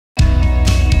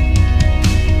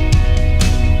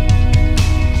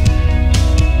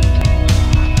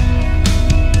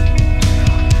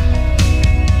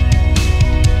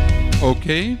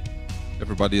Okay,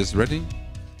 everybody is ready.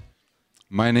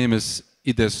 My name is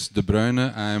Ides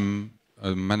Debruyne. I'm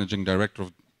a managing director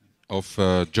of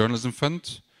Journalism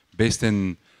Fund, based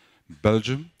in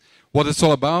Belgium. What it's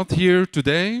all about here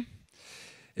today,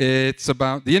 it's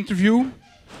about the interview.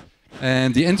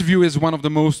 And the interview is one of the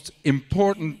most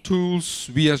important tools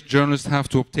we as journalists have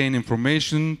to obtain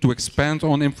information, to expand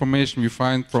on information we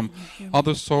find from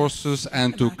other sources,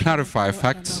 and to clarify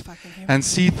facts and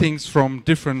see things from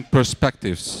different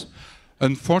perspectives.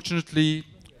 Unfortunately,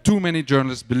 too many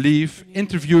journalists believe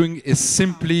interviewing is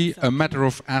simply a matter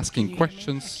of asking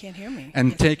questions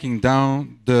and taking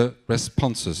down the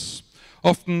responses.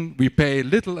 Often we pay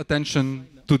little attention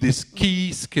to these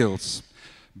key skills.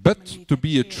 But to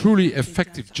be a truly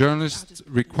effective journalist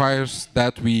requires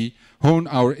that we hone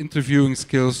our interviewing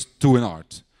skills to an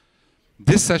art.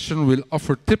 This session will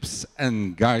offer tips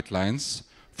and guidelines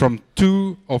from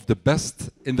two of the best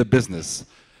in the business.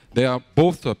 They are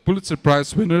both Pulitzer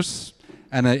Prize winners,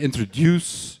 and I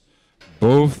introduce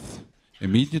both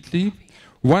immediately.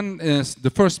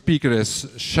 The first speaker is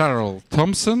Cheryl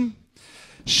Thompson.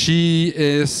 She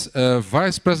is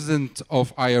Vice President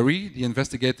of IRE, the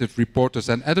Investigative Reporters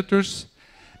and Editors,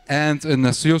 and an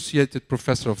Associated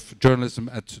Professor of Journalism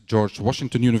at George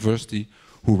Washington University,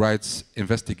 who writes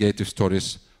investigative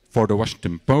stories for the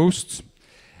Washington Post.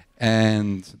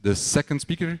 And the second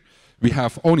speaker, we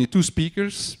have only two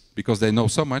speakers, because they know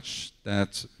so much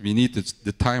that we need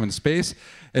the time and space,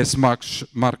 is Mark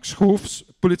Schoofs.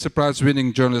 Pulitzer Prize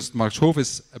winning journalist Mark Schoofs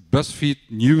is a BuzzFeed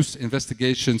news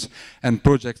investigations and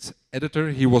projects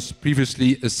editor. He was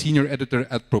previously a senior editor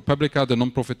at ProPublica, the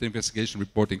non-profit investigation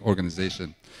reporting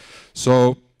organization.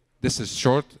 So this is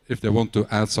short. If they want to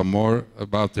add some more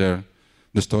about the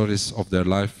stories of their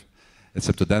life, it's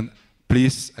up to them.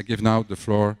 Please, I give now the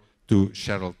floor to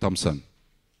Cheryl Thompson.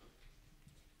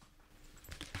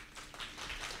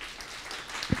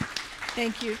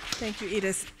 Thank you,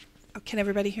 Ides. Oh, can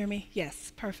everybody hear me?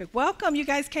 Yes, perfect. Welcome, you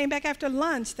guys came back after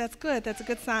lunch. That's good, that's a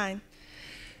good sign.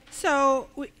 So,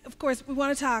 of course, we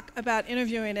want to talk about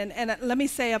interviewing, and let me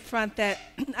say up front that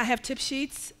I have tip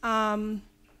sheets,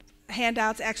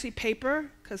 handouts, actually paper,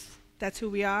 because that's who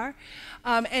we are.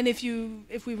 And if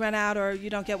we run out or you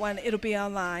don't get one, it'll be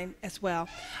online as well.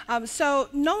 So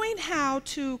knowing how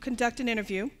to conduct an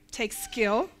interview takes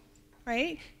skill,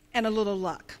 right, and a little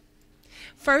luck.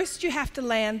 First, you have to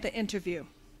land the interview.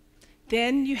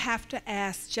 Then you have to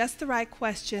ask just the right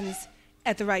questions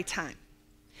at the right time.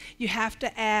 You have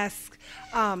to ask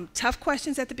tough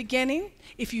questions at the beginning.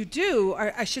 If you do,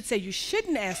 or I should say you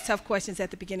shouldn't ask tough questions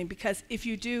at the beginning, because if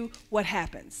you do, what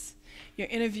happens? Your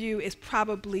interview is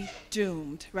probably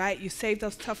doomed, right? You save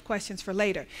those tough questions for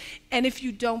later. And if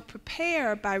you don't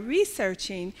prepare by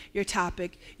researching your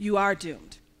topic, you are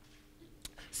doomed.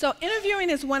 So interviewing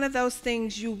is one of those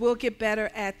things you will get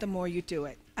better at the more you do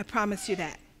it. I promise you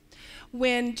that.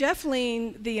 When Jeff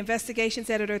Lean, the investigations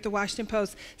editor at the Washington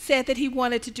Post, said that he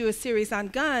wanted to do a series on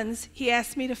guns, he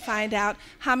asked me to find out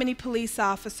how many police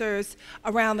officers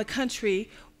around the country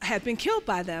had been killed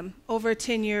by them over a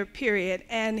 10-year period,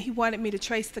 and he wanted me to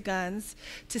trace the guns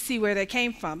to see where they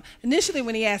came from. Initially,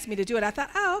 when he asked me to do it, I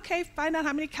thought, oh, okay, find out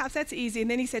how many cops, that's easy. And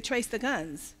then he said, trace the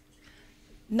guns.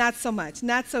 Not so much,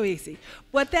 not so easy.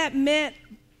 What that meant,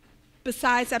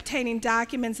 besides obtaining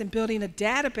documents and building a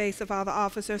database of all the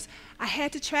officers, I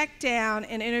had to track down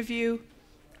and interview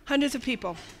hundreds of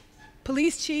people.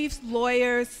 Police chiefs,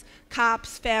 lawyers,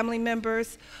 cops, family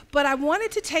members. But I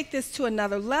wanted to take this to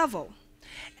another level.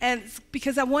 And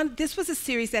because this was a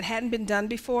series that hadn't been done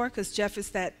before, because Jeff is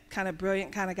that kind of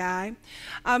brilliant kind of guy.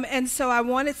 And so I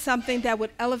wanted something that would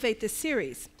elevate this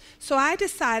series. So I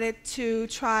decided to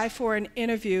try for an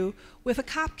interview with a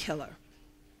cop killer.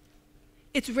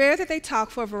 It's rare that they talk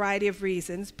for a variety of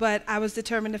reasons, but I was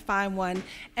determined to find one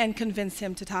and convince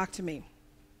him to talk to me.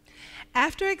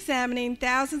 After examining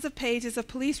thousands of pages of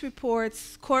police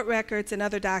reports, court records, and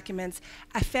other documents,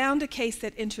 I found a case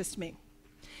that interested me.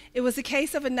 It was a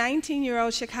case of a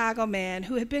 19-year-old Chicago man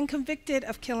who had been convicted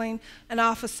of killing an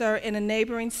officer in a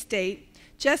neighboring state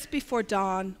just before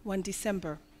dawn one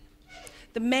December.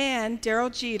 The man, Daryl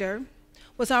Jeter,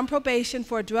 was on probation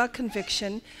for a drug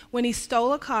conviction when he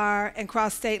stole a car and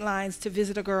crossed state lines to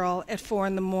visit a girl at 4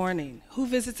 in the morning. Who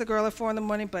visits a girl at 4 in the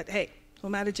morning? But hey, who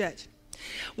am I to judge?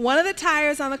 One of the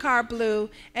tires on the car blew,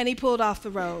 and he pulled off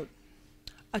the road.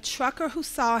 A trucker who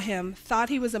saw him thought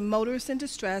he was a motorist in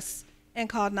distress and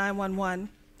called 911,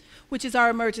 which is our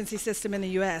emergency system in the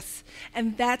US.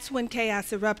 And that's when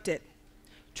chaos erupted.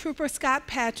 Trooper Scott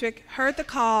Patrick heard the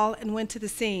call and went to the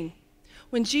scene.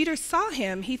 When Jeter saw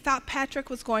him, he thought Patrick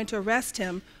was going to arrest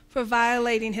him for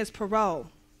violating his parole.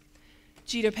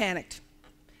 Jeter panicked.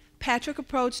 Patrick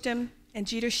approached him, and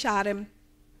Jeter shot him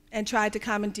and tried to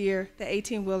commandeer the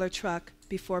 18-wheeler truck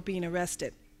before being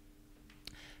arrested.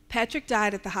 Patrick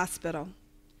died at the hospital.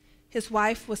 His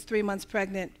wife was 3 months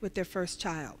pregnant with their first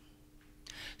child.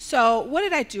 So what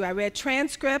did I do? I read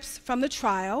transcripts from the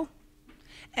trial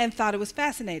and thought it was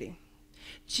fascinating.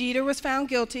 Jeter was found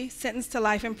guilty, sentenced to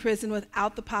life in prison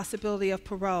without the possibility of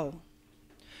parole.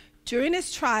 During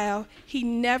his trial, he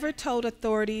never told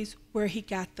authorities where he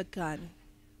got the gun.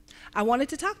 I wanted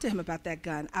to talk to him about that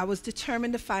gun. I was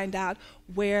determined to find out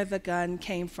where the gun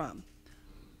came from.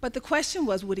 But the question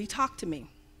was, would he talk to me?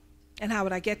 And how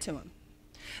would I get to him?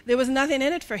 There was nothing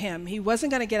in it for him. He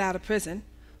wasn't going to get out of prison.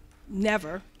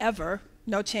 Never, ever,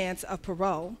 no chance of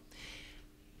parole.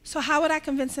 So how would I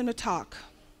convince him to talk?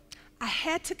 I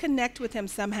had to connect with him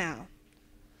somehow.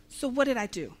 So what did I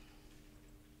do?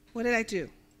 What did I do?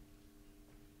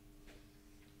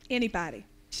 Anybody?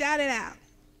 Shout it out.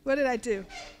 What did I do?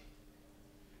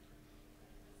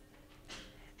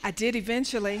 I did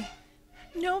eventually.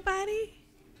 Nobody?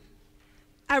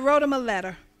 I wrote him a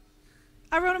letter.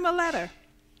 I wrote him a letter.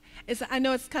 I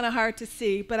know it's kind of hard to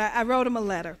see, but I wrote him a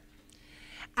letter.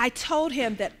 I told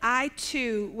him that I,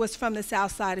 too, was from the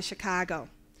south side of Chicago.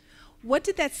 What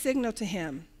did that signal to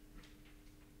him?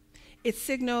 It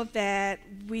signaled that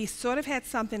we sort of had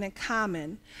something in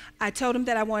common. I told him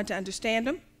that I wanted to understand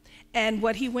him and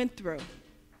what he went through.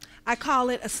 I call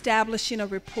it establishing a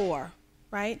rapport,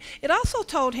 right? It also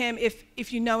told him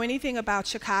if you know anything about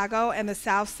Chicago and the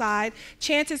South Side,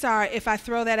 chances are, if I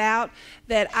throw that out,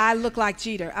 that I look like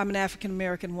Jeter. I'm an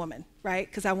African-American woman, right?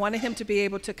 Because I wanted him to be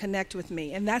able to connect with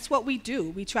me. And that's what we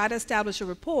do. We try to establish a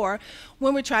rapport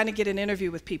when we're trying to get an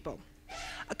interview with people.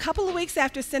 A couple of weeks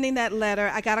after sending that letter,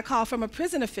 I got a call from a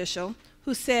prison official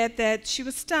who said that she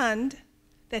was stunned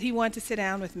that he wanted to sit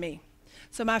down with me.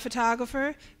 So my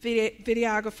photographer,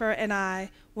 videographer, and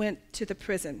I went to the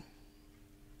prison.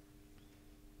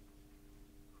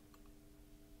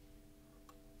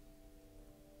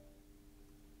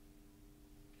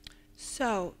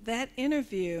 So that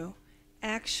interview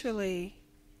actually,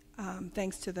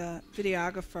 thanks to the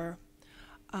videographer,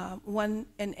 won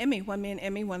an Emmy, won me an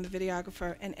Emmy, won the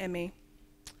videographer an Emmy.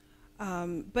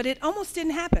 But it almost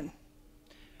didn't happen,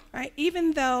 right?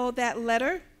 Even though that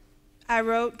letter I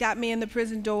wrote got me in the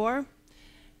prison door,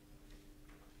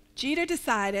 Jeter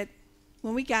decided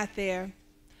when we got there,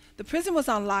 the prison was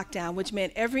on lockdown, which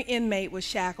meant every inmate was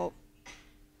shackled,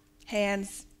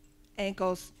 hands,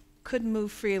 ankles, couldn't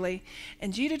move freely,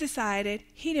 and Jeter decided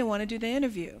he didn't want to do the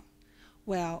interview.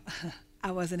 Well,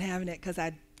 I wasn't having it because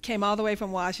I came all the way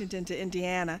from Washington to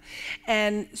Indiana,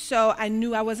 and so I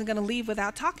knew I wasn't going to leave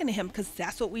without talking to him, because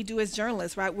that's what we do as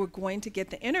journalists, right? We're going to get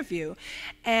the interview.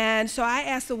 And so I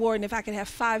asked the warden if I could have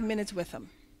 5 minutes with him,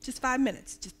 just 5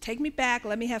 minutes. Just take me back,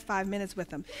 let me have 5 minutes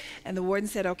with him. And the warden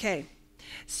said, okay.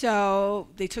 So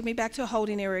they took me back to a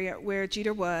holding area where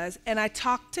Jeter was, and I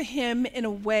talked to him in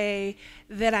a way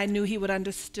that I knew he would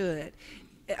understand.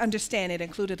 It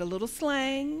included a little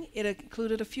slang, it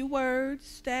included a few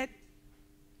words that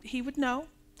he would know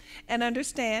and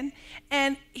understand.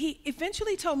 And he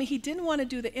eventually told me he didn't want to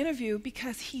do the interview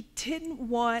because he didn't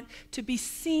want to be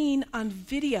seen on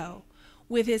video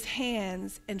with his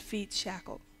hands and feet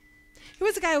shackled. He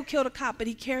was a guy who killed a cop, but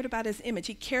he cared about his image.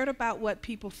 He cared about what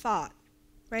people thought,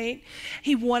 right?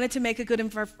 He wanted to make a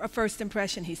good first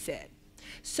impression, he said.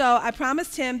 So I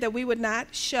promised him that we would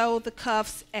not show the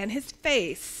cuffs and his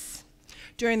face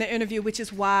during the interview, which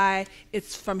is why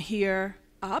it's from here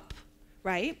up,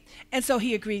 right? And so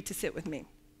he agreed to sit with me.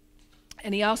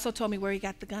 And he also told me where he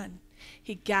got the gun.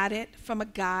 He got it from a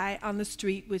guy on the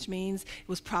street, which means it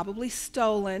was probably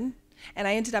stolen. And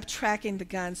I ended up tracking the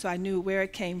gun, so I knew where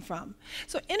it came from.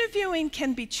 So interviewing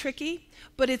can be tricky,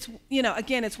 but it's,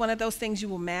 again, it's one of those things you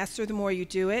will master the more you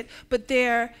do it. But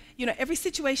every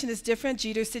situation is different.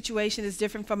 Jeter's situation is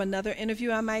different from another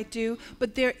interview I might do.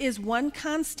 But there is one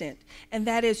constant, and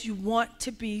that is you want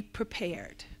to be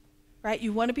prepared, right?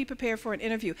 You want to be prepared for an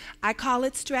interview. I call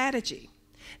it strategy.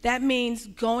 That means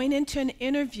going into an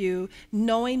interview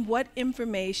knowing what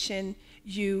information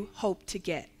you hope to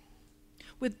get.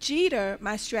 With Jeter,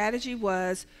 my strategy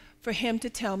was for him to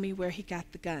tell me where he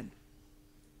got the gun.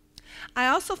 I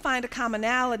also find a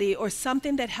commonality or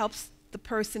something that helps the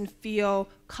person feel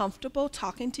comfortable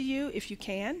talking to you, if you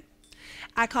can.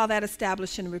 I call that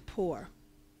establishing rapport.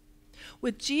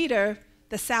 With Jeter,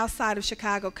 the South Side of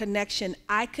Chicago connection,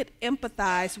 I could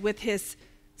empathize with his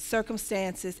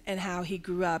circumstances and how he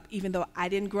grew up. Even though I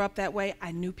didn't grow up that way,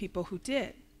 I knew people who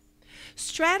did.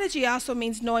 Strategy also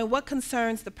means knowing what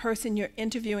concerns the person you're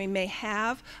interviewing may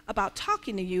have about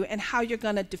talking to you and how you're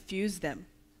going to diffuse them.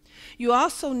 You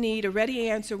also need a ready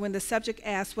answer when the subject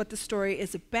asks what the story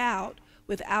is about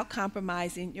without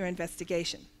compromising your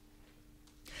investigation.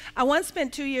 I once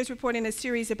spent 2 years reporting a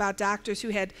series about doctors who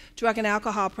had drug and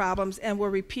alcohol problems and were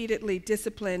repeatedly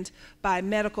disciplined by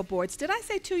medical boards. Did I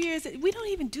say 2 years? We don't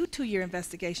even do 2-year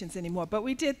investigations anymore, but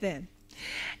we did then.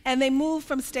 And they moved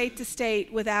from state to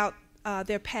state without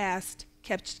their past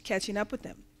catching up with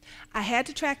them. I had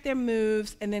to track their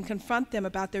moves and then confront them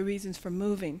about their reasons for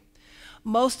moving.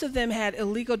 Most of them had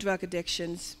illegal drug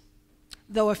addictions,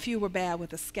 though a few were bad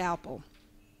with a scalpel.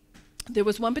 There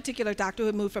was one particular doctor who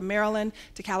had moved from Maryland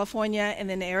to California and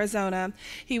then to Arizona.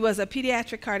 He was a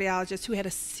pediatric cardiologist who had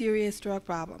a serious drug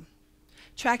problem.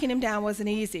 Tracking him down wasn't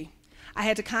easy. I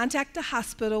had to contact the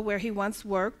hospital where he once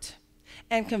worked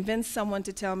and convince someone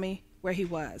to tell me where he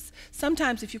was.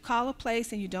 Sometimes if you call a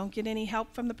place and you don't get any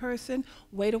help from the person,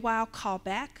 wait a while, call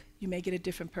back. You may get a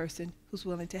different person who's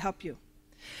willing to help you.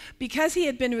 Because he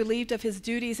had been relieved of his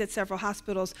duties at several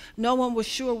hospitals, no one was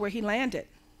sure where he landed.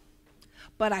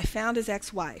 But I found his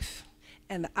ex-wife,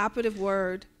 and the operative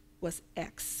word was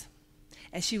ex.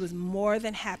 And she was more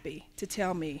than happy to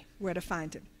tell me where to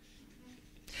find him.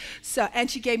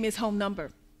 And she gave me his home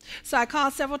number. So I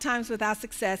called several times without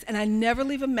success, and I never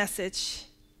leave a message,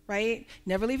 right?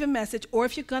 Never leave a message. Or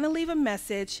if you're going to leave a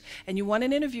message and you want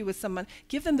an interview with someone,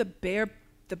 give them the bare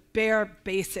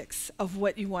basics of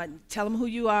what you want. Tell them who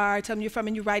you are, tell them you're from,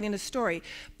 and you're writing a story.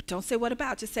 But don't say what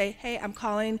about. Just say, hey, I'm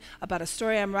calling about a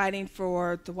story I'm writing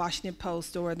for the Washington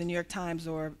Post or the New York Times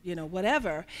or,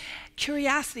 whatever.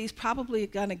 Curiosity is probably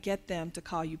going to get them to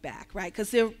call you back, right?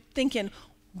 Because they're thinking,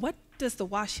 what does the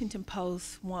Washington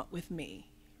Post want with me?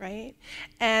 Right?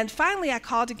 And finally, I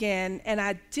called again, and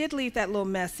I did leave that little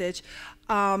message,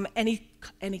 and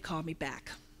he called me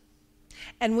back.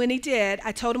 And when he did,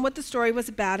 I told him what the story was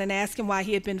about and asked him why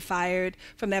he had been fired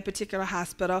from that particular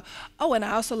hospital. Oh, and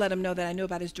I also let him know that I knew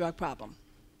about his drug problem.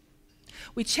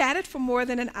 We chatted for more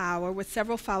than an hour with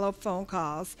several follow-up phone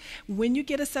calls. When you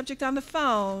get a subject on the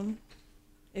phone,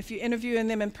 if you're interviewing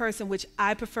them in person, which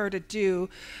I prefer to do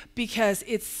because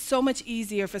it's so much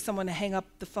easier for someone to hang up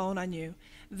the phone on you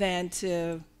than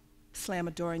to slam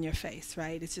a door in your face,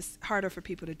 right? It's just harder for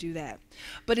people to do that.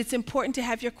 But it's important to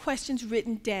have your questions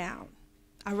written down.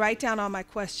 I write down all my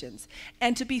questions.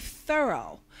 And to be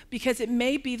thorough, because it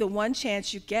may be the one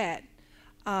chance you get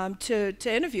to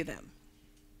interview them.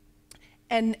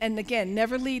 And again,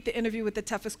 never lead the interview with the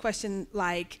toughest question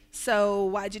like, so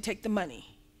why'd you take the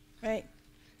money, right?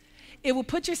 It will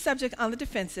put your subject on the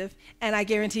defensive, and I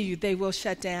guarantee you they will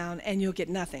shut down and you'll get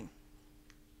nothing.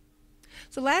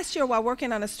 So last year, while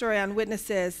working on a story on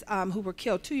witnesses who were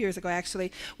killed, 2 years ago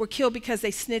actually, were killed because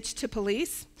they snitched to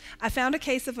police, I found a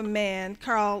case of a man,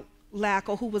 Carl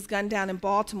Lackle, who was gunned down in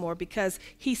Baltimore because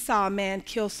he saw a man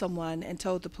kill someone and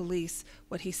told the police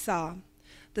what he saw.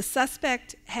 The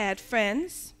suspect had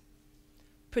friends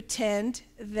pretend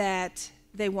that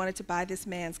they wanted to buy this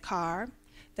man's car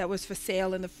that was for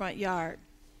sale in the front yard.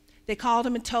 They called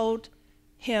him and told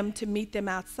him to meet them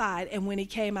outside, and when he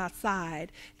came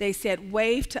outside, they said,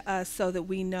 wave to us so that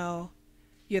we know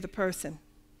you're the person.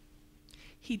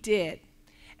 He did,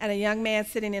 and a young man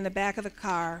sitting in the back of the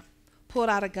car pulled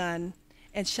out a gun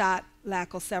and shot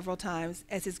Lackle several times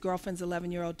as his girlfriend's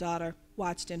 11-year-old daughter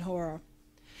watched in horror.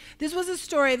 This was a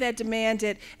story that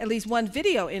demanded at least one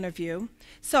video interview,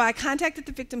 so I contacted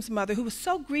the victim's mother, who was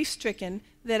so grief-stricken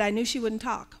that I knew she wouldn't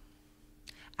talk.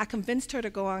 I convinced her to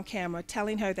go on camera,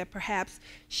 telling her that perhaps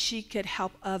she could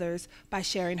help others by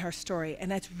sharing her story. And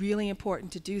that's really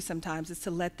important to do sometimes, is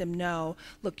to let them know,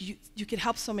 look, you could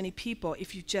help so many people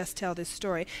if you just tell this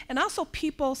story. And also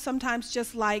people sometimes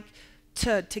just like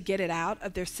to get it out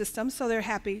of their system, so they're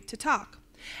happy to talk.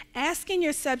 Asking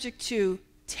your subject to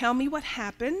tell me what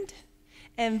happened,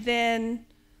 and then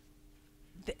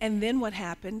what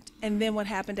happened, and then what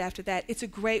happened after that. It's a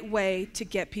great way to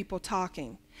get people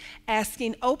talking.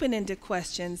 Asking open-ended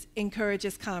questions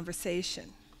encourages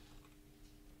conversation.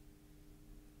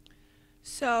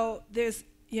 So there's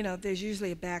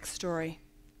usually a backstory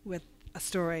with a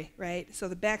story, right? So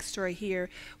the backstory here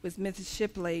was Mrs.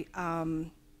 Shipley.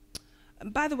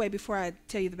 By the way, before I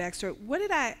tell you the backstory, what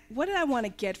did I want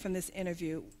to get from this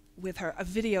interview with her, a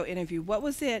video interview? What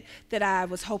was it that I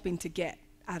was hoping to get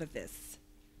out of this?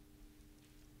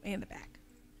 Way in the back.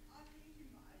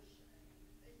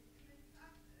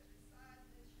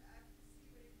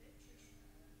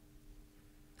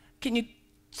 Can you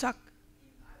talk?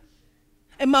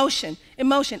 Emotion,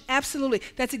 absolutely.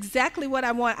 That's exactly what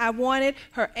I want. I wanted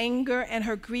her anger and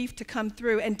her grief to come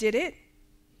through, and did it?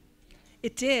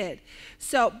 It did.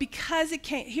 So because it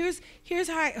came, here's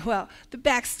how the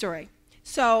backstory.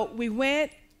 So we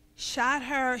went, shot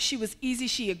her. She was easy.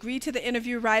 She agreed to the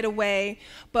interview right away.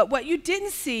 But what you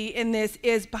didn't see in this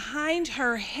is behind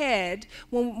her head,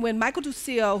 when Michael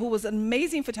Ducille, who was an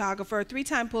amazing photographer,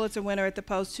 3-time Pulitzer winner at the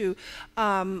Post,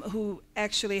 who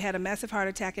actually had a massive heart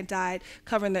attack and died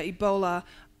covering the Ebola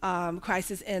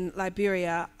crisis in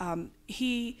Liberia,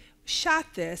 he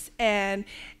shot this, and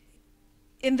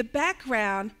in the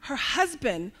background, her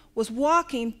husband was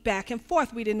walking back and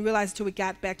forth. We didn't realize until we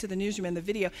got back to the newsroom in the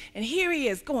video. And here he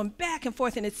is going back and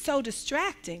forth, and it's so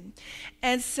distracting.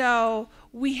 And so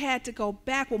we had to go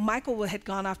back. Well, Michael had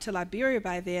gone off to Liberia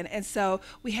by then, and so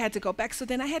we had to go back. So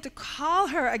then I had to call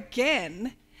her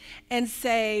again and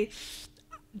say,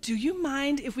 do you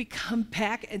mind if we come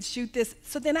back and shoot this?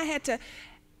 So then I had to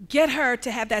get her to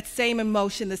have that same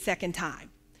emotion the second time.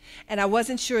 And I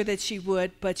wasn't sure that she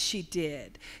would, but she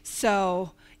did.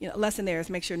 So, lesson there is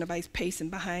make sure nobody's pacing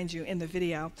behind you in the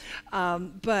video.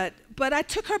 But I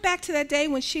took her back to that day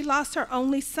when she lost her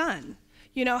only son.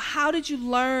 How did you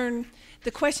learn?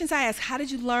 The questions I asked, how did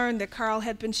you learn that Carl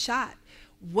had been shot?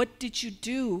 What did you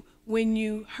do when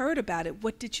you heard about it?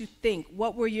 What did you think?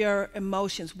 What were your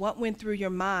emotions? What went through your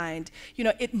mind?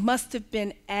 It must have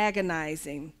been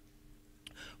agonizing.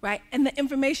 Right? And the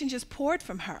information just poured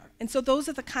from her. And so those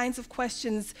are the kinds of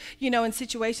questions, in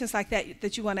situations like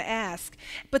that you want to ask.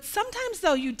 But sometimes,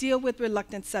 though, you deal with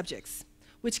reluctant subjects,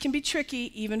 which can be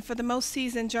tricky even for the most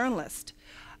seasoned journalist.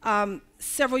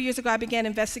 Several years ago, I began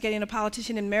investigating a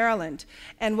politician in Maryland.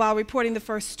 And while reporting the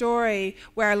first story,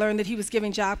 where I learned that he was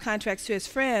giving job contracts to his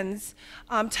friends,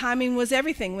 timing was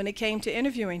everything when it came to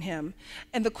interviewing him.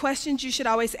 And the questions you should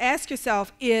always ask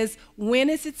yourself is, when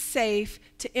is it safe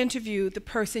to interview the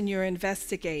person you're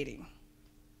investigating?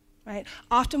 Right?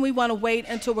 Often we want to wait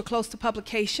until we're close to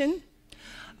publication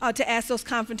to ask those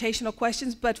confrontational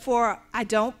questions, but I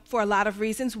don't, for a lot of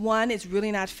reasons. One, it's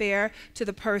really not fair to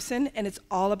the person, and it's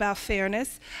all about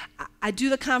fairness. I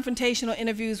do the confrontational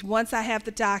interviews once I have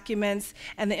the documents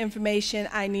and the information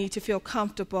I need to feel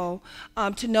comfortable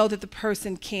to know that the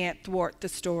person can't thwart the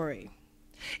story.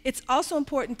 It's also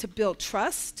important to build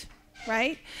trust,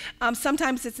 right?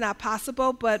 Sometimes it's not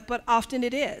possible, but often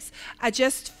it is. I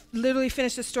just literally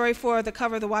finished a story for the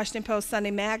cover of the Washington Post Sunday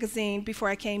magazine before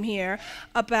I came here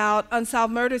about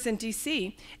unsolved murders in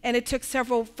D.C., and it took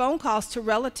several phone calls to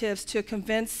relatives to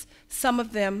convince some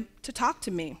of them to talk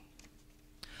to me.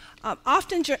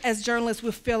 Often as journalists,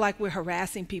 we feel like we're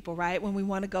harassing people, right? When we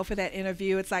want to go for that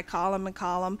interview, it's like call them and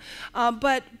call them.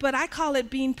 But I call it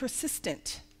being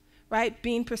persistent, right?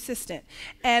 Being persistent.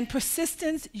 And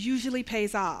persistence usually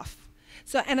pays off.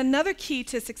 And another key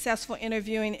to successful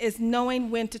interviewing is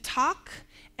knowing when to talk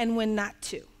and when not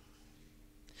to.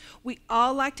 We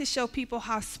all like to show people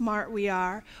how smart we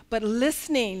are, but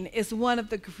listening is one of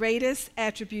the greatest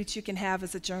attributes you can have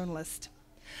as a journalist.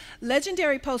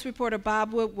 Legendary Post reporter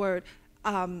Bob Woodward,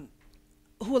 who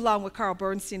along with Carl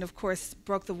Bernstein, of course,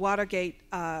 broke the Watergate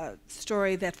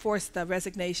story that forced the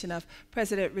resignation of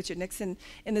President Richard Nixon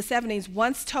in the 70s,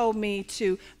 once told me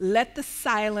to let the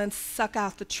silence suck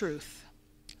out the truth.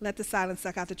 Let the silence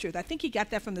suck out the truth. I think he got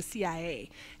that from the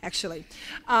CIA, actually.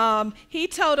 He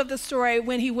told of the story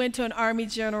when he went to an Army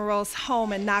general's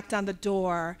home and knocked on the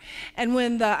door. And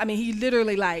he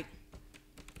literally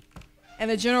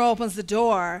and the general opens the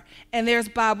door, and there's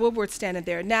Bob Woodward standing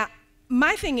there. Now,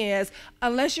 my thing is,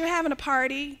 unless you're having a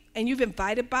party and you've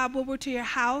invited Bob Woodward to your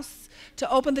house, to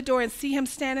open the door and see him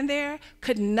standing there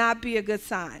could not be a good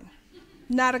sign.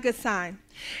 Not a good sign.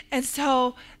 And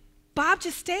so Bob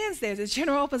just stands there. The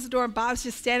general opens the door, and Bob's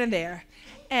just standing there.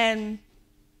 And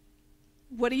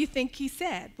what do you think he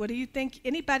said? What do you think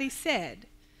anybody said?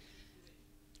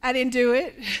 I didn't do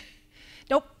it.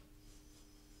 Nope.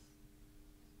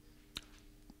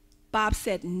 Bob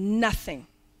said nothing.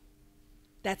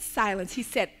 That's silence. He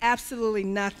said absolutely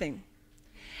nothing.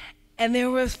 And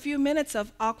there were a few minutes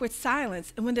of awkward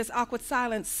silence. And when there's awkward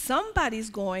silence,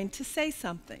 somebody's going to say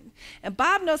something. And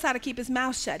Bob knows how to keep his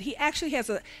mouth shut. He actually has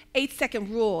an 8-second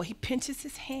rule. He pinches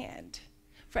his hand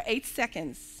for 8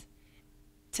 seconds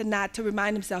to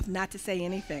remind himself not to say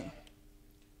anything.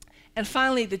 And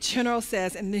finally, the general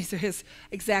says, and these are his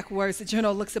exact words, the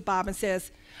general looks at Bob and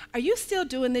says, "Are you still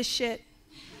doing this shit?"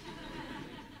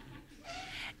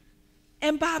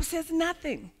 And Bob says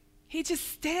nothing. He just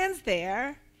stands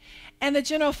there. And the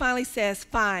general finally says,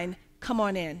 "Fine, come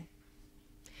on in."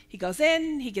 He goes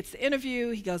in, he gets the interview,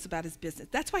 he goes about his business.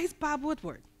 That's why he's Bob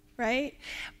Woodward, right?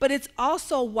 But it's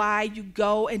also why you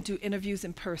go and do interviews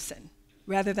in person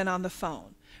rather than on the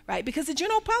phone, right? Because the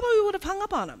general probably would have hung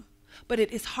up on him. But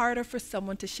it is harder for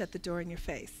someone to shut the door in your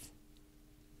face.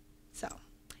 So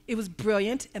it was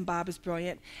brilliant, and Bob is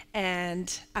brilliant.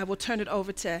 And I will turn it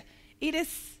over to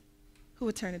Ides who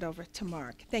will turn it over to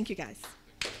Mark. Thank you, guys.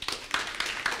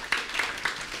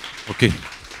 Okay.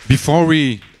 Before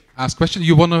we ask questions,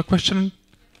 you want a question?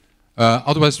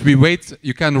 Otherwise, we wait.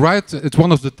 You can write. It's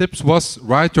one of the tips was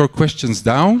write your questions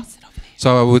down.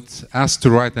 So I would ask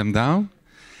to write them down,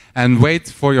 and wait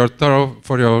for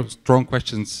your strong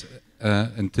questions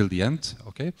until the end.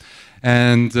 Okay,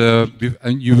 and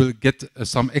you will get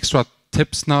some extra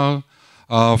tips now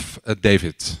of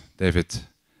David. David,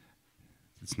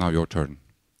 it's now your turn.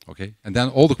 Okay, and then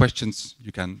all the questions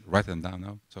you can write them down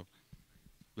now. So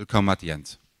we'll come at the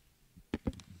end.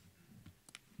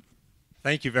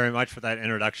 Thank you very much for that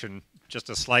introduction. Just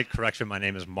a slight correction, my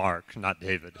name is Mark, not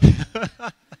David.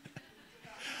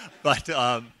 But,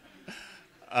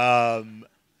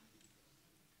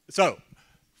 so,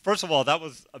 first of all, that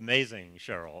was amazing,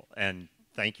 Cheryl, and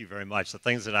thank you very much. The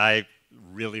things that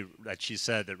she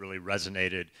said that really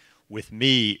resonated with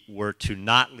me were to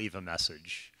not leave a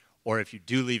message, or if you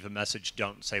do leave a message,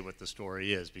 don't say what the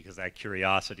story is, because that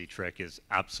curiosity trick is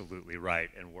absolutely right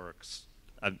and works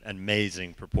an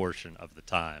amazing proportion of the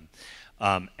time.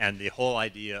 And the whole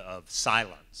idea of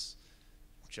silence,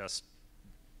 just,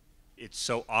 it's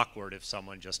so awkward if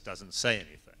someone just doesn't say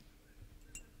anything.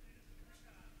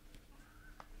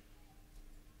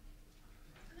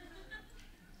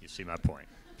 You see my point.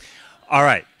 All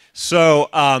right, so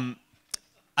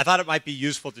I thought it might be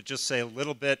useful to just say a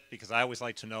little bit, because I always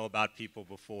like to know about people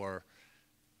before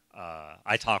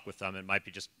I talk with them. It might be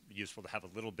just useful to have a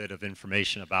little bit of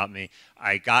information about me.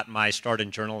 I got my start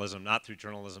in journalism, not through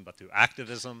journalism, but through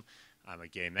activism. I'm a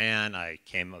gay man. I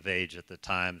came of age at the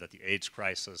time that the AIDS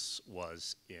crisis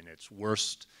was in its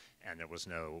worst, and there was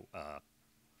no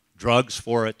drugs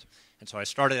for it. And so I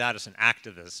started out as an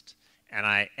activist, and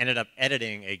I ended up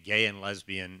editing a gay and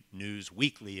lesbian news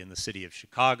weekly in the city of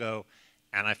Chicago,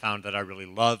 and I found that I really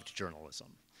loved journalism.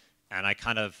 And I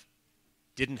kind of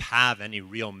didn't have any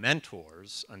real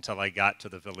mentors until I got to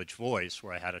the Village Voice,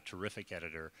 where I had a terrific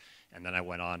editor, and then I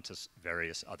went on to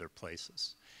various other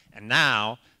places. And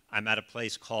now I'm at a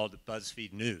place called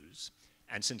BuzzFeed News.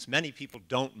 And since many people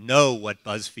don't know what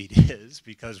BuzzFeed is,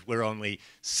 because we're only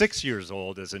 6 years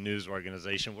old as a news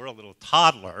organization, we're a little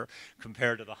toddler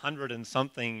compared to the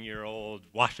 100-and-something-year-old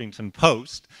Washington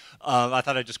Post, I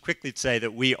thought I'd just quickly say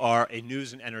that we are a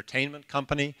news and entertainment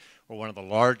company. We're one of the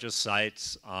largest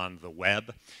sites on the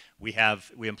web. We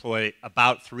employ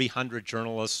about 300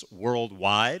 journalists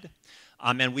worldwide.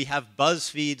 And we have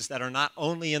BuzzFeeds that are not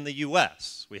only in the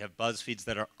US. We have BuzzFeeds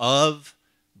that are of,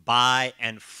 by,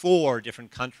 and for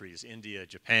different countries: India,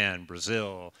 Japan,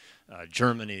 Brazil,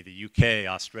 Germany, the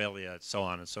UK, Australia, so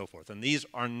on and so forth. And these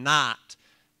are not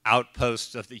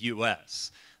outposts of the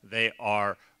US. They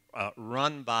are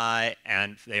run by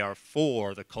and they are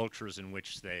for the cultures in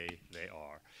which they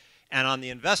are. And on the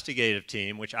investigative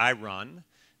team, which I run,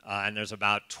 and there's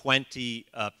about 20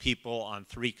 people on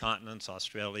 3 continents: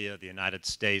 Australia, the United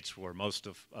States, where most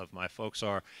of my folks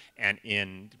are, and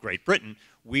in Great Britain,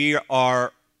 we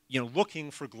are looking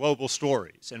for global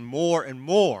stories. And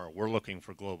more we're looking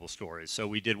for global stories. So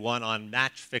we did one on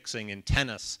match fixing in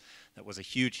tennis that was a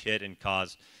huge hit and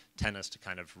caused tennis to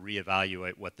kind of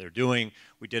reevaluate what they're doing.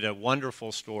 We did a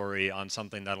wonderful story on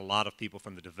something that a lot of people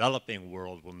from the developing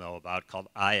world will know about, called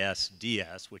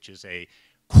ISDS, which is a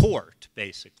court,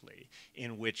 basically,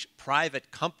 in which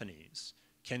private companies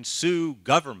can sue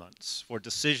governments for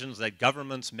decisions that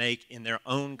governments make in their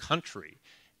own country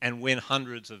and win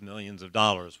hundreds of millions of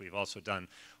dollars. We've also done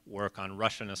work on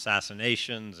Russian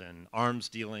assassinations and arms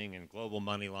dealing and global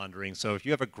money laundering. So if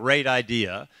you have a great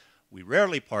idea, we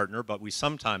rarely partner, but we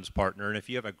sometimes partner, and if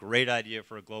you have a great idea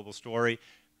for a global story,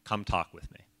 come talk with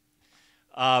me.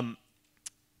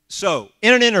 So,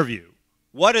 in an interview,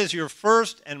 what is your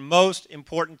first and most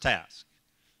important task?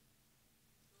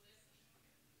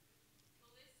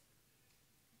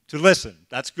 To listen.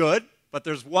 That's good, but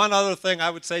there's one other thing I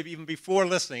would say even before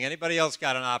listening. Anybody else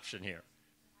got an option here?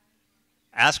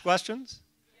 Ask questions?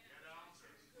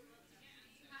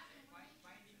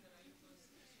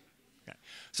 Okay.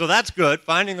 So that's good,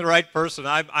 finding the right person.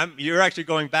 You're actually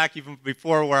going back even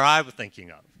before where I was thinking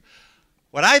of.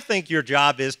 What I think your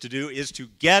job is to do is to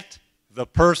get the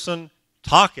person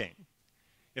talking.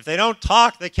 If they don't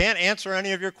talk, they can't answer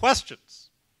any of your questions.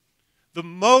 The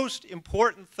most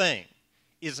important thing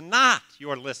is not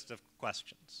your list of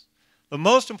questions. The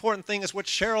most important thing is what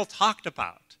Cheryl talked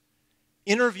about.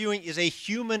 Interviewing is a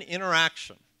human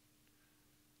interaction.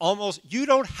 You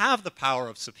don't have the power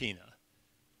of subpoena.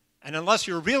 And unless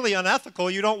you're really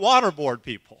unethical, you don't waterboard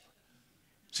people.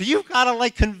 So you've got to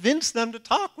convince them to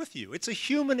talk with you. It's a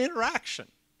human interaction.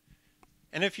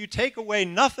 And if you take away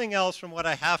nothing else from what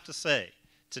I have to say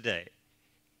today,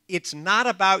 it's not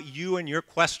about you and your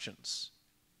questions.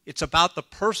 It's about the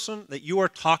person that you are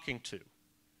talking to.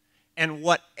 And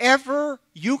whatever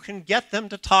you can get them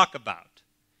to talk about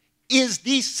is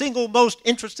the single most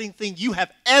interesting thing you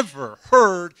have ever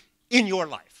heard in your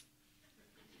life.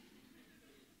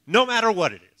 No matter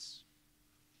what it is.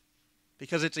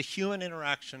 Because it's a human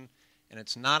interaction, and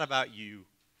it's not about you,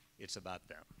 it's about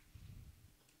them.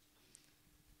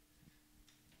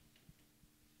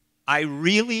 I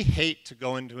really hate to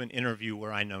go into an interview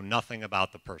where I know nothing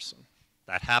about the person.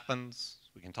 That happens,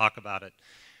 we can talk about it,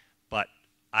 but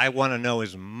I want to know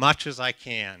as much as I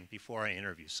can before I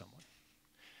interview someone.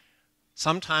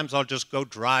 Sometimes I'll just go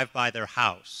drive by their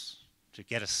house to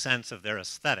get a sense of their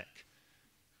aesthetic.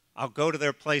 I'll go to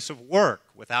their place of work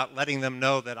without letting them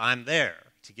know that I'm there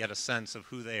to get a sense of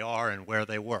who they are and where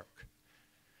they work.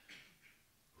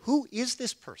 Who is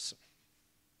this person?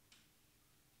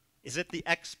 Is it the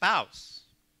ex-spouse?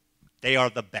 They are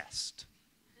the best.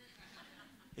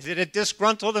 Is it a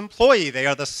disgruntled employee? They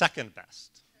are the second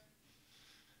best.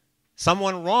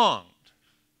 Someone wronged?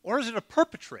 Or is it a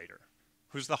perpetrator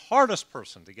who's the hardest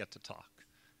person to get to talk?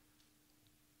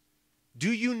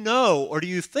 Do you know, or do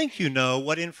you think you know,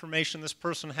 what information this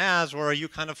person has, or are you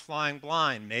kind of flying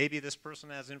blind? Maybe this person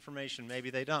has information, maybe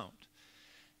they don't.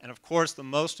 And of course, the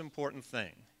most important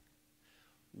thing,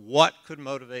 what could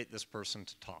motivate this person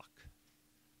to talk?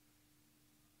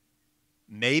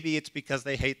 Maybe it's because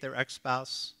they hate their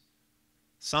ex-spouse.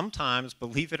 Sometimes,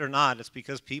 believe it or not, it's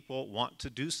because people want to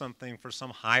do something for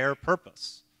some higher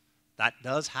purpose. That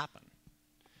does happen.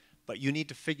 But you need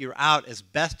to figure out as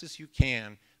best as you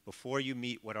can before you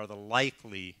meet what are the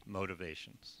likely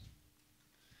motivations.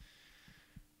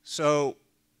 So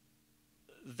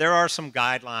there are some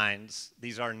guidelines.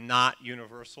 These are not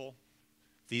universal.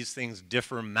 These things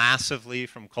differ massively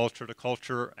from culture to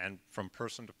culture and from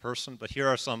person to person, but here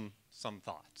are some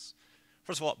thoughts.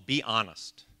 First of all, be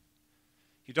honest.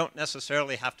 You don't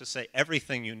necessarily have to say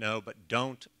everything you know, but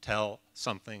don't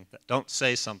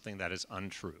say something that is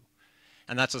untrue.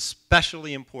 And that's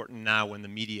especially important now when the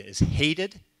media is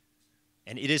hated,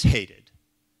 and it is hated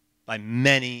by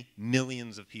many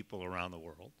millions of people around the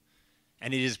world,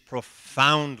 and it is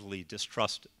profoundly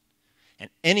distrusted. And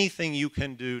anything you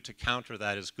can do to counter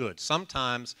that is good.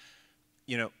 Sometimes,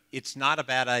 you know, it's not a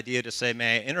bad idea to say,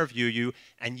 may I interview you,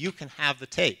 and you can have the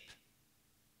tape.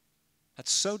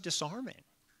 That's so disarming.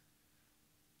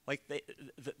 Like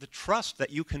the trust that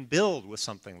you can build with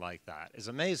something like that is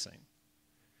amazing.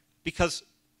 Because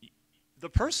the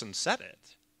person said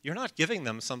it. You're not giving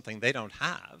them something they don't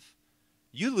have.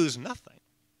 You lose nothing,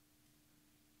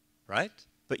 right?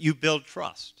 But you build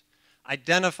trust.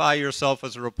 Identify yourself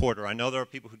as a reporter. I know there are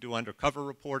people who do undercover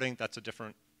reporting. That's a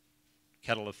different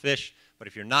kettle of fish. But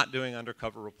if you're not doing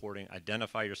undercover reporting,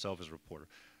 identify yourself as a reporter.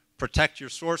 Protect your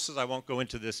sources. I won't go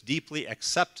into this deeply,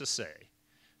 except to say,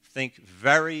 think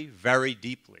very, very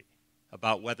deeply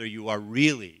about whether you are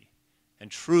really and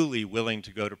truly willing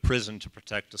to go to prison to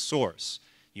protect a source.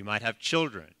 You might have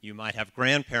children. You might have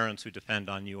grandparents who depend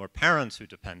on you or parents who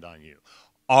depend on you.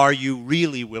 Are you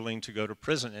really willing to go to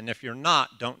prison? And if you're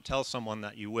not, don't tell someone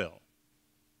that you will.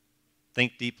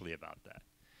 Think deeply about that.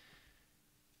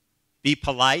 Be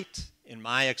polite. In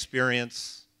my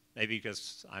experience, maybe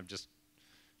because I'm just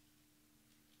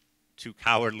too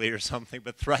cowardly or something,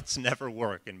 but threats never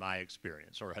work in my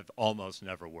experience, or have almost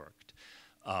never worked.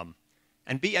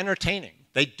 And be entertaining.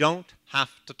 They don't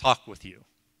have to talk with you.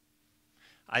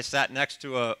 I sat next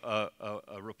to a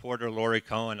reporter, Laurie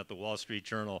Cohen, at the Wall Street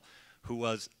Journal, who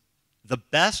was the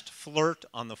best flirt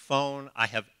on the phone I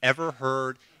have ever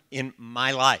heard in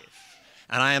my life.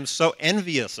 And I am so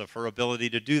envious of her ability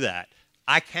to do that.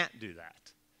 I can't do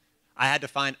that. I had to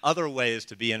find other ways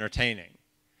to be entertaining.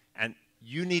 And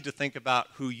you need to think about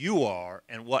who you are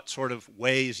and what sort of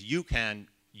ways you can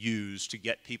use to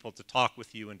get people to talk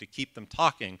with you and to keep them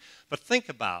talking. But think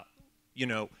about, you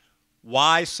know,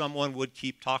 why someone would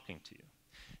keep talking to you.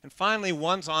 And finally,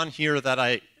 one's not on here that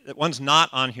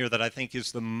I think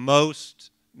is the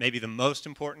most, maybe the most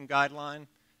important guideline.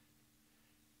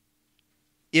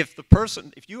 If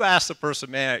you ask the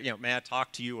person, may I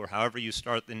talk to you, or however you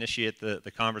initiate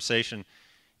the conversation,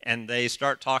 and they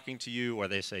start talking to you, or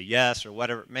they say yes, or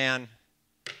whatever, man,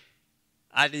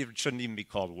 shouldn't even be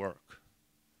called work.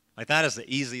 Like, that is the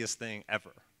easiest thing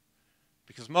ever.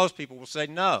 Because most people will say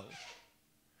no.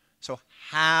 So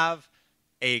have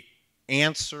an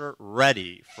answer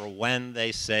ready for when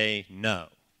they say no.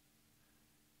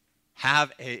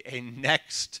 Have a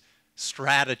next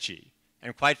strategy.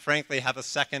 And quite frankly, have a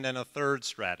second and a third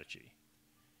strategy.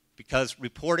 Because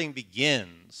reporting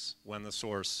begins when the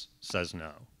source says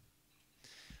no.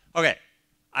 Okay,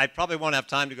 I probably won't have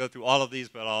time to go through all of these,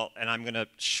 but I'm going to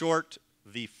short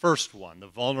the first one, the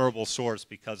vulnerable source,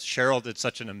 because Cheryl did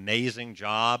such an amazing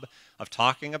job of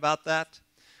talking about that.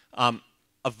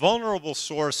 A vulnerable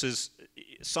source is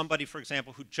somebody, for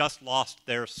example, who just lost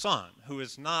their son, who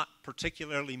is not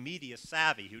particularly media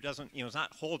savvy, who doesn't, does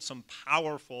not hold some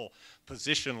powerful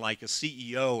position like a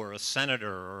CEO or a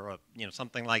senator or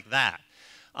something like that.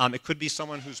 It could be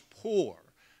someone who's poor,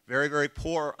 very, very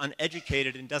poor,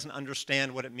 uneducated, and doesn't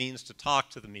understand what it means to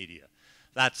talk to the media.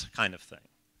 That kind of thing.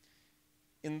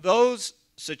 In those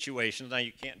situations, now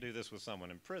you can't do this with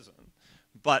someone in prison,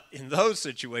 but in those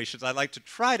situations, I like to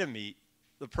try to meet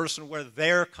the person where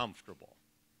they're comfortable,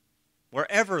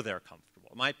 wherever they're comfortable.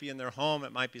 It might be in their home,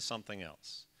 it might be something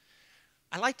else.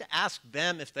 I like to ask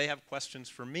them if they have questions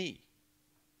for me,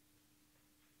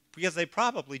 because they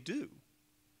probably do.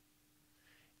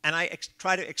 And I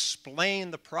try to explain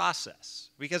the process,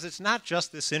 because it's not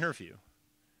just this interview.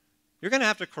 You're going to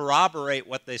have to corroborate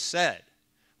what they said.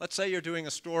 Let's say you're doing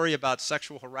a story about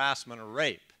sexual harassment or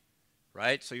rape,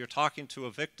 right? So you're talking to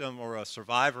a victim or a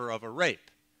survivor of a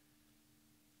rape.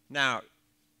 Now,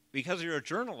 because you're a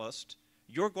journalist,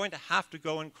 you're going to have to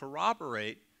go and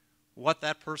corroborate what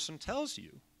that person tells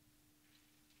you.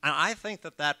 And I think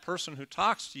that that person who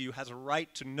talks to you has a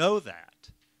right to know that.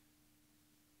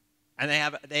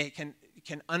 And they can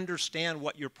understand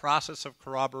what your process of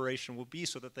corroboration will be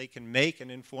so that they can make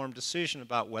an informed decision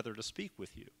about whether to speak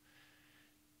with you.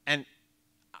 And,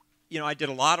 I did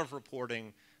a lot of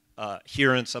reporting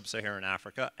here in sub-Saharan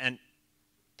Africa, and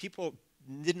people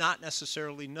did not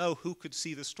necessarily know who could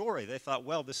see the story. They thought,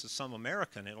 well, this is some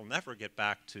American. It'll never get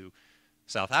back to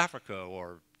South Africa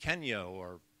or Kenya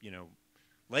or,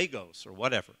 Lagos or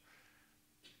whatever.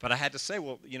 But I had to say,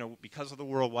 well, because of the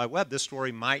World Wide Web, this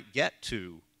story might get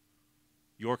to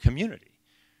your community.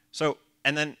 So,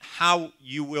 and then how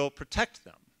you will protect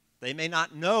them. They may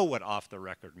not know what off the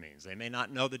record means. They may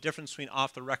not know the difference between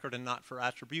off the record and not for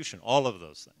attribution, all of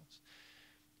those things.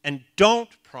 And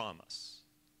don't promise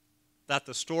that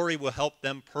the story will help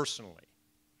them personally,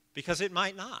 because it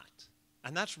might not.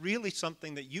 And that's really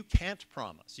something that you can't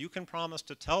promise. You can promise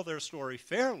to tell their story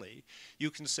fairly.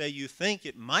 You can say you think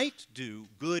it might do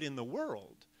good in the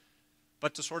world,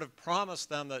 but to sort of promise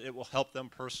them that it will help them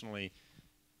personally,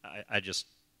 I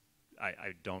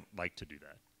don't like to do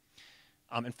that.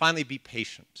 And finally, be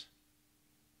patient.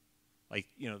 Like,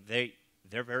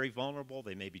 they're very vulnerable.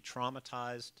 They may be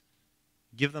traumatized.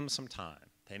 Give them some time.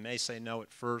 They may say no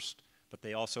at first, but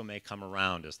they also may come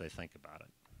around as they think about it.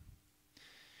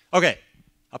 Okay,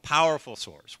 a powerful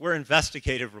source. We're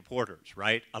investigative reporters,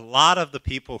 right? A lot of the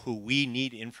people who we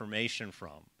need information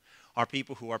from are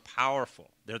people who are powerful.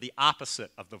 They're the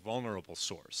opposite of the vulnerable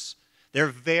source. They're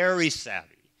very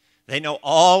savvy. They know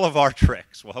all of our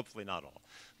tricks. Well, hopefully not all,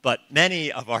 but many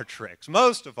of our tricks,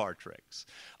 most of our tricks.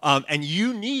 And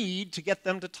you need to get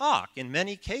them to talk in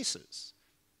many cases.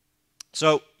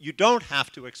 So you don't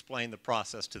have to explain the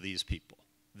process to these people.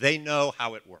 They know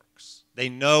how it works. They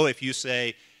know if you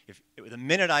say, the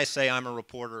minute I say I'm a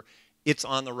reporter, it's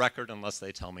on the record unless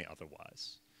they tell me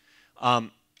otherwise.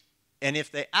 And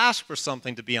if they ask for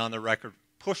something to be on the record,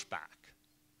 push back.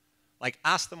 Like,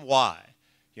 ask them why,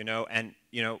 and,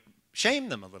 shame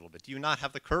them a little bit. Do you not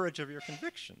have the courage of your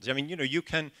convictions? I mean, you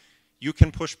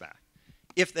can push back.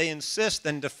 If they insist,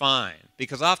 then define,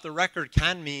 because off the record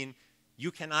can mean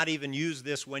you cannot even use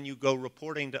this when you go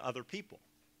reporting to other people.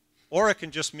 Or it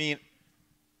can just mean,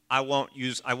 I won't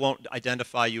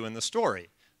identify you in the story.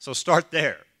 So start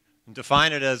there and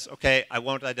define it as, okay, I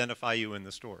won't identify you in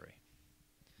the story.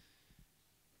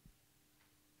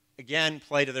 Again,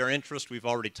 play to their interest. We've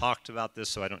already talked about this,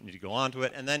 so I don't need to go on to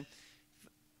it. And then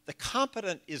the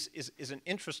competent is an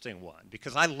interesting one,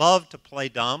 because I love to play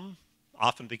dumb,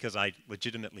 often because I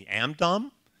legitimately am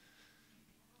dumb.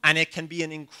 And it can be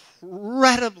an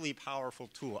incredibly powerful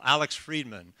tool. Alex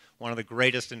Friedman, one of the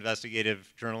greatest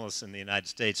investigative journalists in the United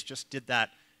States, just did that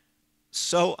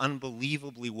so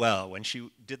unbelievably well when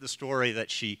she did the story that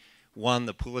she won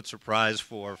the Pulitzer Prize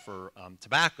for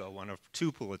tobacco, one of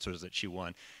 2 Pulitzers that she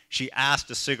won. She asked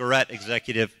a cigarette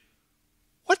executive,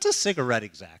 what's a cigarette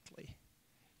exactly?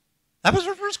 That was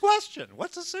her first question.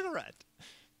 What's a cigarette?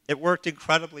 It worked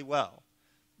incredibly well.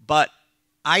 But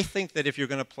I think that if you're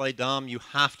going to play dumb, you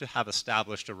have to have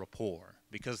established a rapport,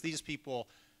 because these people,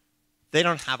 they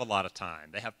don't have a lot of time.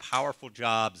 They have powerful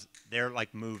jobs. They're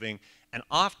like moving. And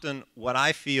often what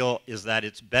I feel is that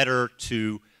it's better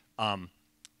to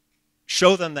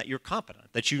show them that you're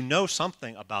competent, that you know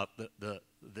something about the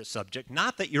subject,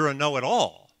 not that you're a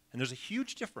know-it-all. And there's a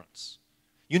huge difference.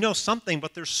 You know something,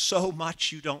 but there's so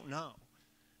much you don't know.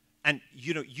 And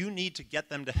you need to get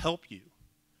them to help you.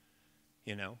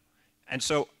 you know. And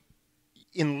so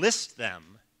enlist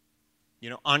them, you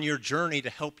know, on your journey to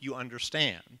help you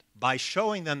understand by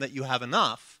showing them that you have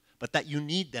enough, but that you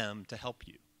need them to help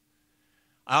you.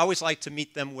 I always like to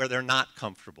meet them where they're not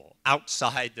comfortable,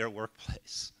 outside their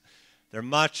workplace. They're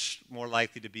much more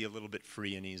likely to be a little bit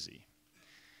free and easy.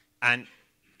 And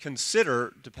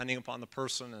consider, depending upon the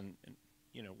person and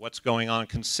you know, what's going on,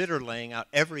 consider laying out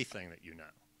everything that you know.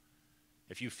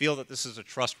 If you feel that this is a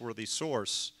trustworthy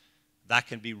source, that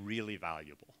can be really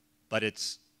valuable. But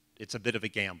it's a bit of a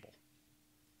gamble.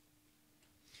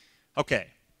 Okay.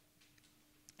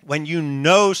 When you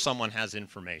know someone has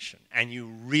information and you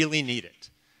really need it,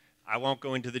 I won't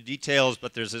go into the details,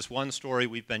 but there's this one story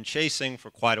we've been chasing for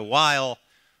quite a while.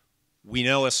 We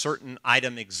know a certain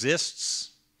item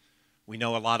exists. We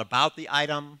know a lot about the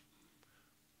item.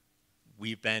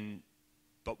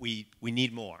 But we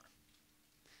need more.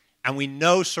 And we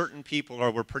know certain people,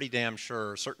 or we're pretty damn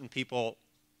sure, certain people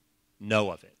know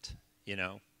of it, you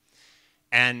know.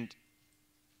 And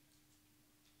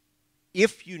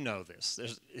if you know this,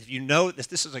 if you know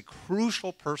this is a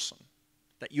crucial person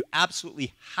that you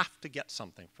absolutely have to get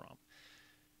something from,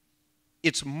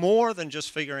 it's more than just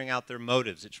figuring out their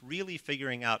motives. It's really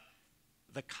figuring out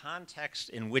the context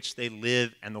in which they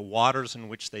live and the waters in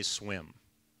which they swim.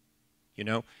 You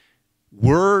know,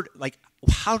 like,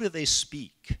 how do they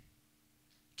speak?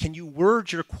 Can you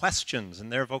word your questions in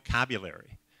their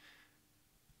vocabulary?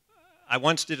 I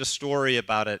once did a story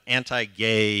about an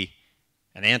anti-gay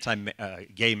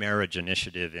marriage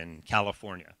initiative in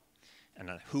California, and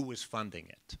who was funding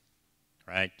it,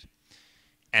 right?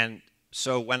 And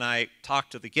so when I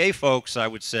talked to the gay folks, I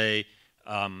would say,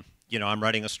 you know, I'm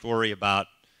writing a story about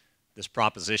this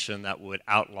proposition that would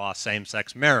outlaw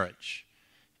same-sex marriage.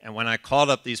 And when I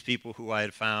called up these people who I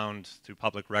had found through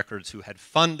public records who had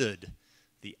funded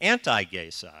the anti-gay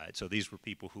side, so these were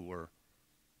people who were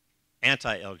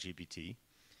anti-LGBT,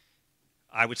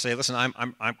 I would say, listen,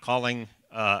 I'm calling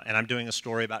and I'm doing a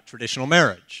story about traditional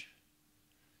marriage,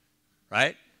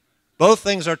 right? Both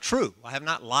things are true. I have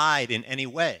not lied in any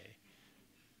way.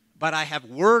 But I have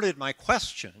worded my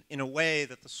question in a way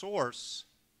that the source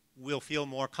will feel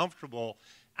more comfortable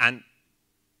and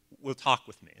will talk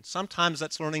with me. And sometimes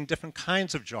that's learning different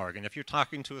kinds of jargon. If you're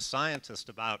talking to a scientist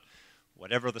about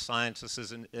whatever the scientist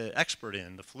is an expert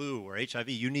in, the flu or HIV,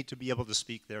 you need to be able to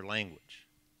speak their language.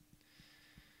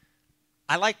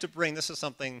 I like to bring, this is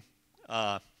something,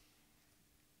 I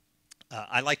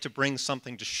like to bring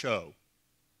something to show,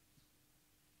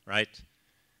 right?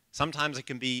 Sometimes it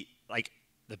can be like,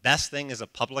 the best thing is a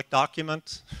public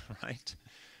document, right?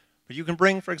 But you can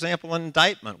bring, for example, an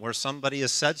indictment where somebody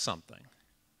has said something,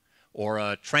 or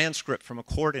a transcript from a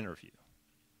court interview.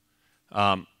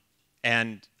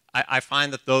 And I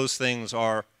find that those things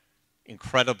are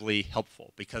incredibly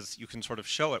helpful because you can sort of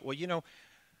show it. Well, you know,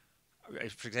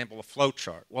 for example, a flow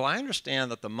chart. Well, I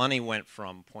understand that the money went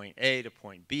from point A to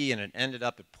point B and it ended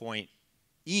up at point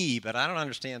E, but I don't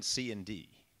understand C and D.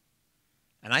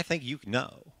 And I think you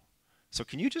know. So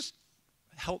can you just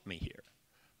help me here,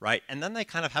 right? And then they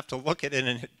kind of have to look at it,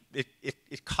 and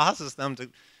it causes them to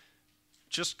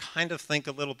just kind of think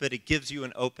a little bit. It gives you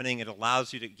an opening. It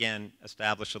allows you to, again,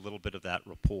 establish a little bit of that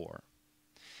rapport.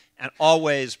 And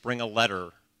always bring a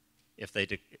letter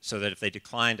so that if they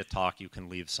decline to talk, you can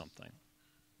leave something.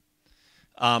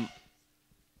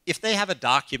 If they have a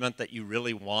document that you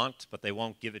really want, but they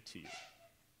won't give it to you,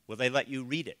 will they let you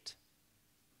read it?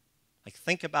 Like,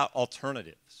 think about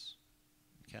alternatives.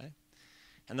 Okay?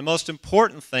 And the most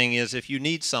important thing is, if you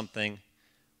need something,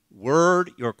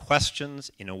 word your questions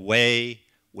in a way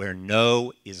where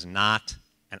no is not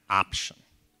an option.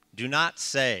 Do not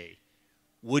say,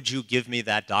 would you give me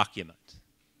that document?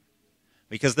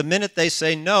 Because the minute they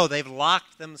say no, they've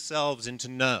locked themselves into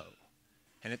no.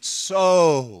 And it's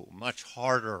so much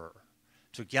harder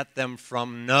to get them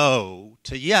from no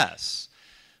to yes.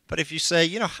 But if you say,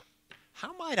 you know,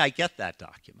 how might I get that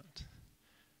document?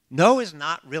 No is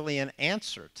not really an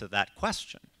answer to that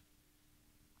question,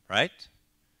 right?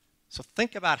 So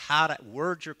think about how to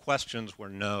word your questions where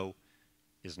no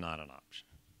is not an option.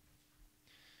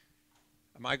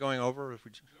 Am I going over?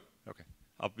 Okay,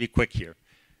 I'll be quick here.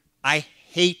 I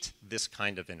hate this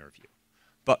kind of interview.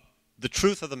 But the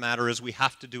truth of the matter is we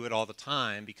have to do it all the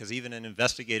time because even in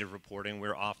investigative reporting,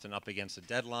 we're often up against a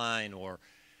deadline or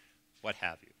what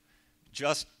have you.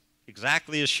 Just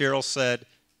exactly as Cheryl said,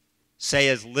 say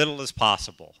as little as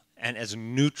possible and as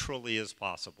neutrally as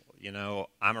possible. You know,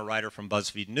 I'm a writer from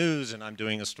BuzzFeed News and I'm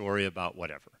doing a story about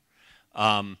whatever.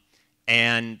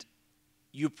 And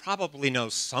you probably know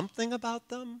something about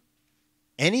them,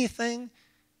 anything.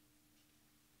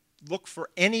 look for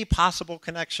any possible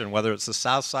connection, whether it's the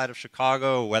south side of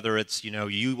Chicago, whether it's,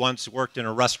 you once worked in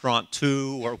a restaurant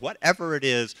too, or whatever it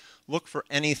is, look for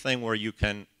anything where you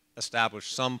can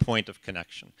establish some point of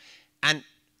connection. And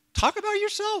talk about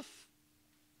yourself.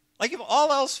 Like, if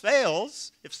all else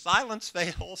fails, if silence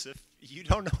fails, if you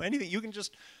don't know anything, you can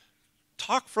just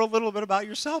talk for a little bit about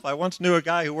yourself. I once knew a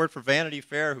guy who worked for Vanity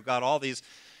Fair who got all these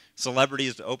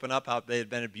celebrities to open up how they had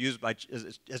been abused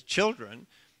as children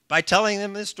by telling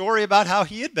them this story about how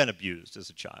he had been abused as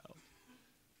a child.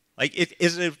 Like, it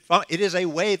is a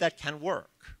way that can work.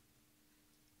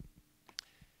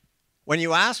 When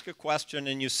you ask a question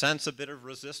and you sense a bit of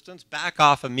resistance, back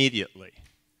off immediately.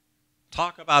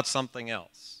 Talk about something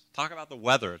else. Talk about the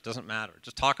weather. It doesn't matter.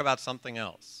 Just talk about something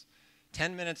else.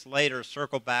 10 minutes later,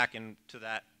 circle back into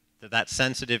that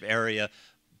sensitive area,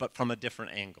 but from a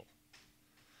different angle.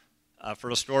 For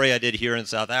a story I did here in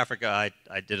South Africa,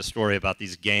 I did a story about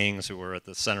these gangs who were at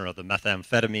the center of the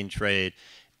methamphetamine trade,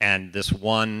 and this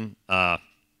one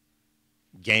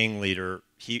gang leader,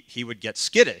 he would get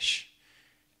skittish.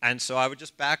 And so I would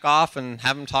just back off and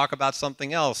have him talk about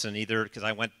something else, and either, because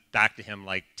I went back to him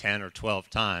like 10 or 12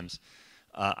 times,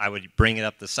 I would bring it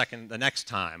up the next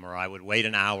time, or I would wait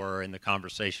an hour in the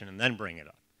conversation and then bring it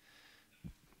up.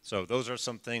 So those are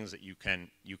some things that you can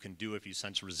do if you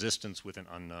sense resistance with an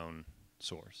unknown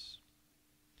source.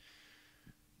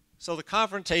 So the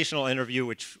confrontational interview,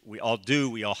 which we all do,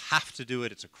 we all have to do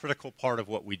it. It's a critical part of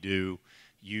what we do.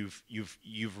 You've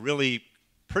really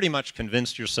pretty much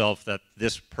convinced yourself that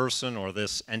this person or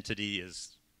this entity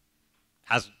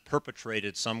has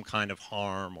perpetrated some kind of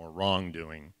harm or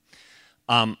wrongdoing.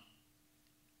 I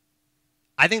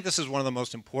think this is one of the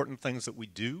most important things that we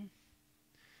do.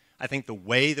 I think the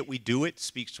way that we do it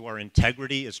speaks to our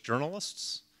integrity as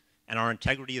journalists and our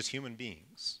integrity as human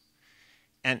beings.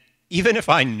 And even if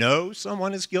I know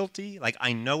someone is guilty, like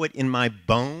I know it in my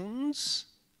bones,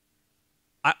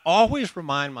 I always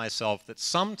remind myself that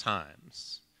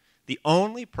sometimes the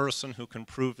only person who can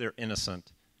prove they're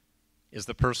innocent is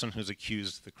the person who's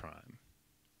accused of the crime.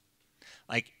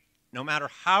 Like, no matter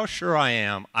how sure I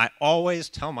am, I always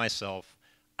tell myself,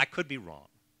 I could be wrong.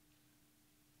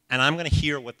 And I'm going to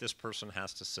hear what this person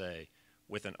has to say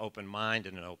with an open mind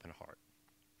and an open heart.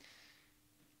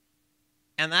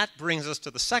 And that brings us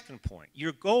to the second point.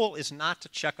 Your goal is not to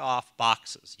check off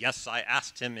boxes. Yes, I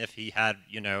asked him if he had,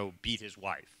 beat his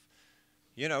wife.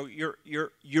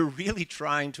 You're really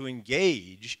trying to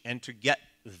engage and to get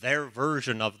their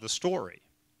version of the story.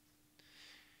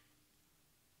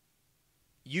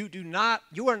 You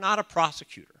are not a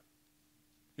prosecutor.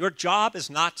 Your job is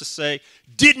not to say,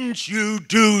 didn't you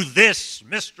do this,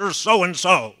 Mr.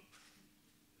 So-and-so?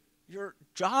 Your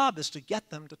job is to get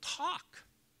them to talk.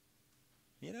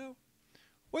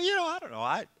 Well, I don't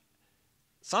know.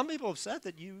 Some people have said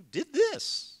that you did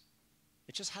this.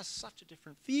 It just has such a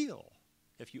different feel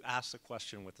if you ask the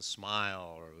question with a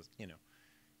smile or,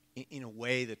 in a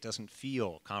way that doesn't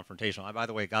feel confrontational. I, by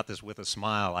the way, got this with a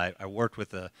smile. I worked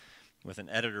with an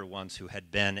editor once who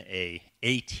had been a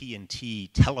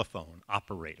AT&T telephone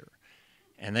operator,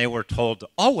 and they were told to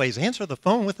always answer the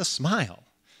phone with a smile.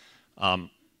 And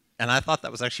I thought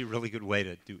that was actually a really good way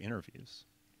to do interviews.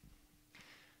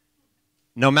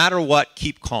 No matter what,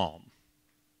 keep calm.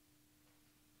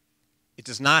 It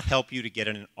does not help you to get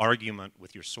in an argument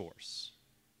with your source.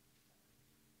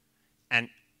 And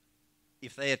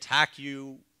if they attack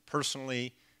you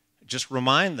personally, just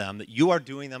remind them that you are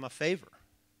doing them a favor.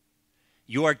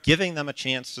 You are giving them a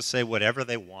chance to say whatever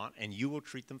they want, and you will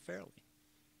treat them fairly.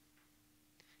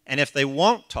 And if they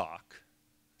won't talk,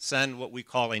 send what we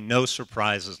call a no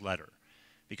surprises letter.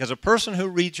 Because a person who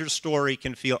reads your story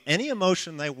can feel any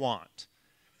emotion they want.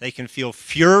 They can feel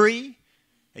fury,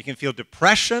 they can feel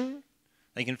depression,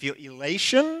 they can feel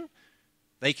elation,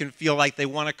 they can feel like they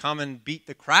want to come and beat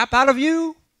the crap out of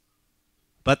you,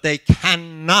 but they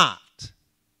cannot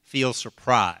feel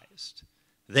surprised.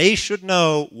 They should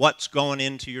know what's going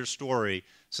into your story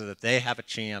so that they have a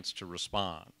chance to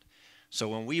respond. So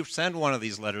when we send one of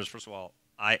these letters, first of all,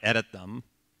 I edit them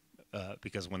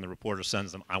because when the reporter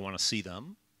sends them, I want to see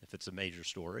them if it's a major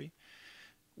story.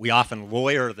 We often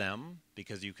lawyer them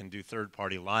because you can do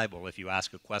third-party libel. If you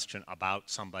ask a question about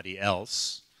somebody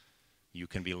else, you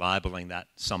can be libeling that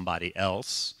somebody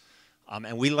else.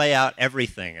 And we lay out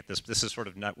everything. This is sort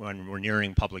of not when we're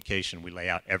nearing publication, we lay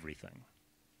out everything.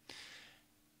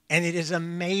 And it is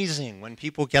amazing when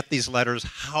people get these letters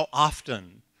how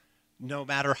often, no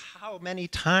matter how many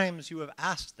times you have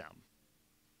asked them,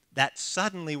 that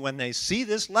suddenly when they see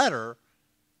this letter,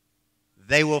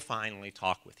 they will finally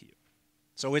talk with you.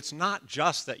 So it's not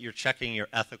just that you're checking your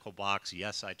ethical box,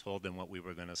 yes, I told them what we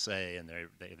were going to say, and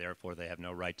therefore they have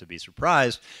no right to be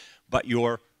surprised, but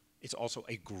it's also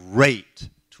a great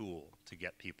tool to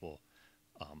get people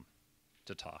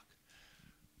to talk.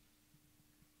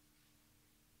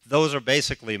 Those are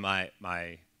basically my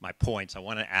points. I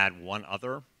want to add one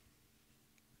other.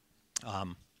 I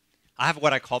have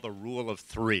what I call the rule of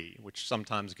 3, which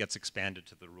sometimes gets expanded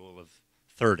to the rule of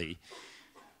 30.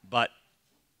 But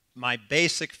my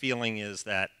basic feeling is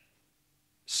that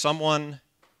someone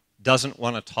doesn't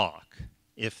want to talk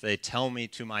if they tell me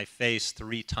to my face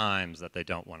 3 times that they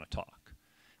don't want to talk.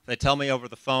 If they tell me over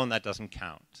the phone, that doesn't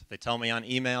count. If they tell me on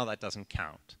email, that doesn't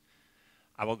count.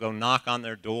 I will go knock on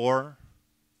their door.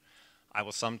 I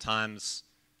will sometimes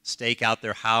stake out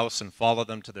their house and follow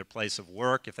them to their place of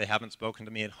work if they haven't spoken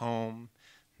to me at home,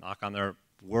 knock on their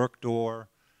work door,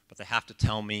 but they have to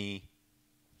tell me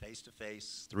face to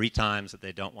face 3 times that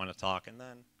they don't want to talk, and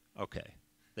then, okay,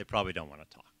 they probably don't want to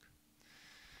talk.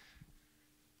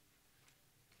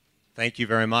 Thank you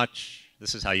very much.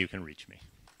 This is how you can reach me.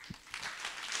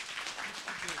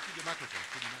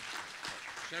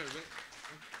 Cheryl, will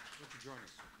you join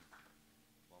us?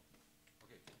 Well,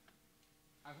 okay.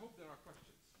 I hope there are questions.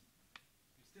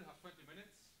 You still have 20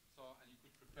 minutes, and you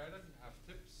could prepare them, you have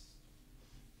tips.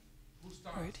 Who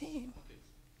starts? Our team. Okay.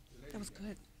 That was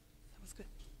good. That was good.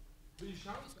 Will you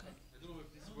shout? That was good. I don't know if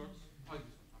this works. Oh, this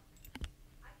one.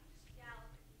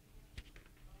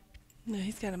 No,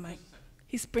 he's got a mic.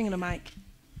 He's bringing a mic.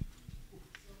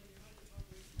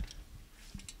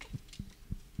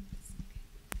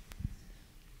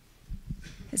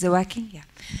 Is it working? Yeah.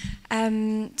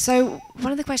 So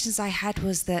one of the questions I had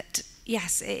was that,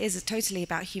 yes, it is totally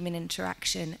about human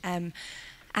interaction.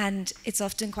 And it's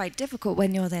often quite difficult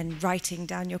when you're then writing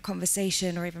down your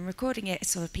conversation or even recording it,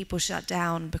 sort of people shut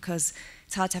down because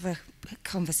it's hard to have a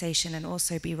conversation and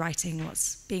also be writing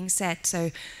what's being said.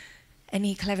 So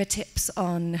any clever tips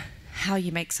on how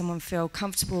you make someone feel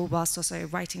comfortable whilst also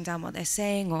writing down what they're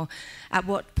saying, or at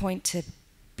what point to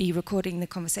be recording the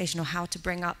conversation, or how to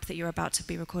bring up that you're about to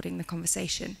be recording the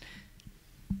conversation?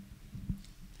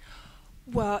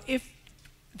 Well,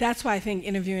 that's why I think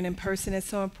interviewing in person is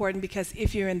so important, because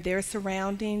if you're in their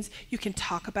surroundings, you can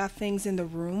talk about things in the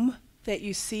room that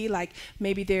you see, like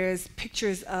maybe there's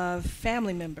pictures of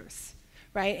family members,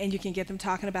 right? And you can get them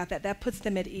talking about that. That puts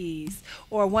them at ease.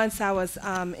 Or once I was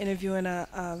interviewing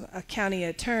a county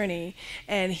attorney,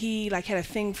 and he had a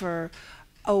thing for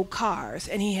old cars,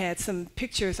 and he had some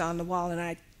pictures on the wall, and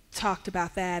I talked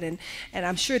about that, and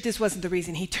I'm sure this wasn't the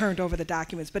reason he turned over the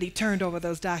documents, but he turned over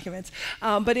those documents.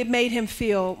 But it made him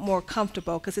feel more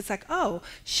comfortable, because it's like, oh,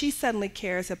 she suddenly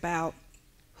cares about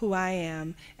who I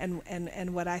am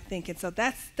and what I think. And so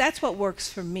that's what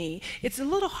works for me. It's a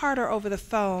little harder over the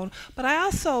phone, but I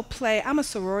also I'm a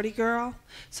sorority girl,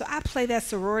 so I play that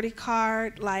sorority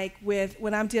card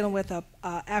when I'm dealing with a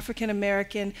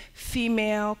African-American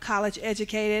female college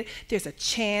educated, there's a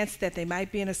chance that they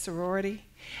might be in a sorority.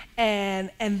 And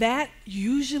that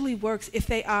usually works if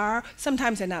they are.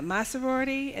 Sometimes they're not my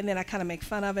sorority, and then I kind of make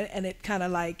fun of it, and it kind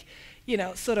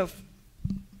of sort of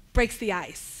breaks the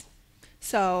ice.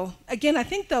 So again, I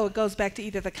think though it goes back to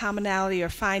either the commonality or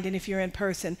finding, if you're in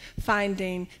person,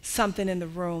 finding something in the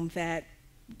room that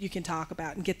you can talk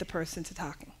about and get the person to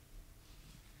talking.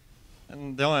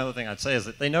 And the only other thing I'd say is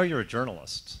that they know you're a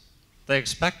journalist. They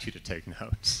expect you to take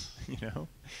notes,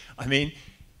 I mean,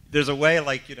 there's a way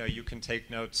you can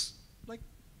take notes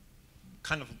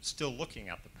kind of still looking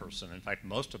at the person. In fact,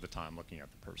 most of the time looking at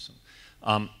the person.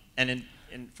 And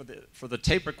for the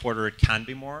tape recorder, it can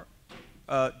be more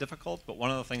difficult, but one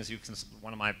of the things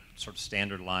one of my sort of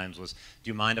standard lines was, do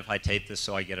you mind if I tape this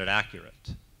so I get it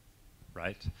accurate,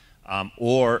 right?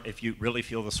 Or if you really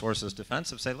feel the source is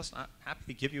defensive, say, listen, I'm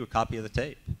happy to give you a copy of the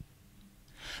tape.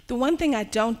 The one thing I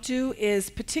don't do is,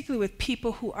 particularly with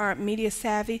people who aren't media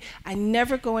savvy, I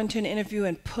never go into an interview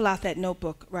and pull out that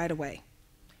notebook right away,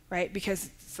 right? Because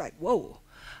it's like, whoa.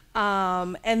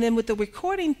 And then with the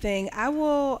recording thing,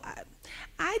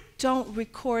 I don't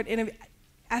record interviews.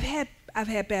 I've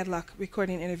had bad luck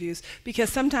recording interviews, because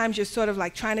sometimes you're sort of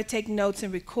trying to take notes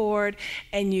and record,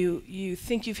 and you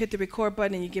think you've hit the record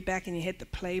button, and you get back and you hit the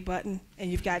play button and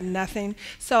you've got nothing.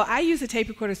 So I use a tape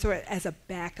recorder sort of as a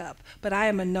backup, but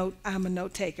I'm a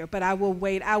note taker. But I will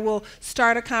wait. I will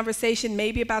start a conversation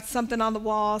maybe about something on the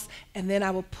walls, and then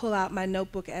I will pull out my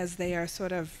notebook as they are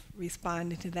sort of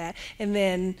responding to that, and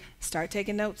then start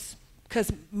taking notes.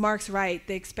 Because Mark's right,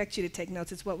 they expect you to take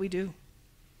notes. It's what we do.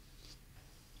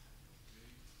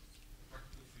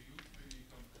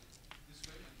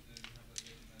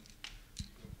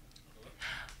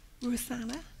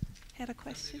 Rusana had a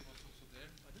question.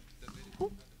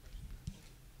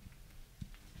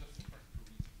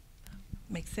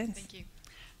 Makes sense. Thank you.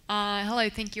 Hello,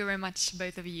 thank you very much,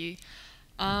 both of you.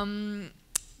 I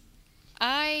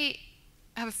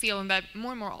have a feeling that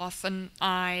more and more often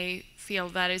I feel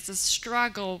that it's a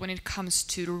struggle when it comes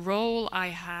to the role I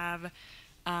have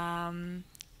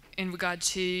in regard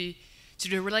to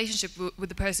the relationship with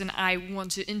the person I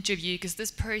want to interview, because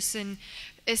this person,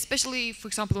 especially, for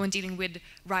example, when dealing with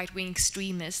right-wing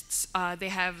extremists, they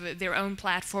have their own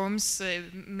platforms,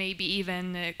 maybe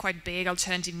even quite big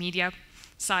alternative media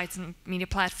sites and media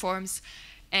platforms,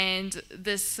 and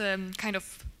this kind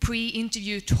of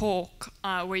pre-interview talk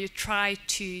where you try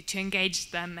to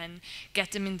engage them and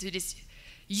get them into this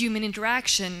human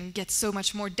interaction gets so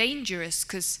much more dangerous,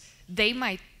 because they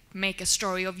might make a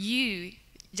story of you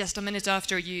just a minute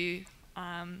after you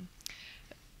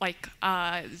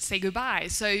say goodbye.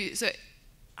 So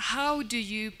how do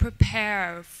you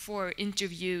prepare for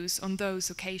interviews on those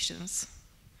occasions?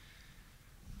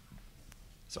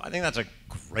 So I think that's a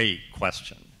great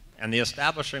question. And the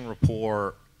establishing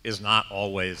rapport is not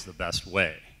always the best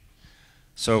way.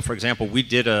 So for example, we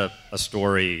did a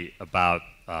story about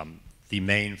the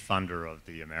main funder of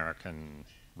the American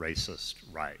racist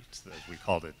right. We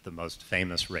called it the most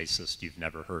famous racist you've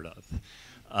never heard of.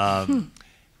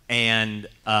 And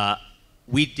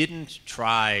we didn't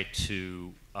try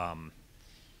to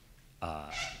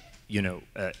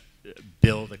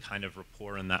build a kind of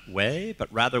rapport in that way,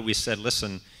 but rather we said,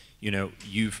 listen,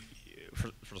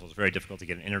 first of all, it's very difficult to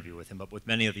get an interview with him, but with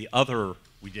many of the other,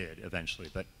 we did eventually,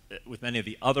 but with many of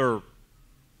the other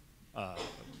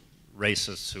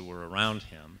racists who were around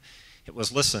him, it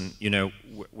was, listen,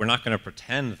 we're not going to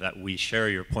pretend that we share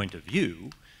your point of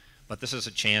view, but this is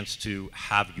a chance to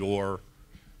have your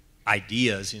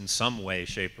ideas in some way,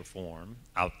 shape, or form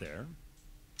out there.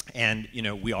 And,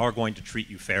 we are going to treat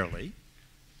you fairly,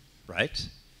 right?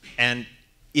 And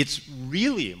it's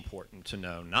really important to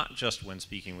know, not just when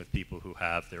speaking with people who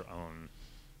have their own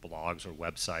blogs or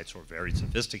websites or very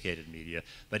sophisticated media,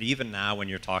 but even now when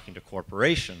you're talking to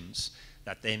corporations,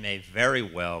 that they may very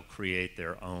well create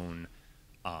their own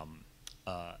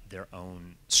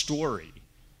story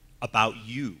about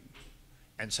you.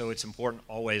 And so it's important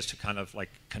always to kind of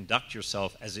conduct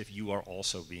yourself as if you are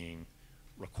also being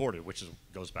recorded, which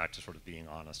goes back to sort of being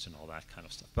honest and all that kind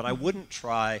of stuff. But I wouldn't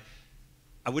try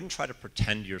to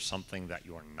pretend you're something that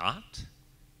you're not,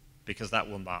 because that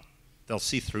will not, they'll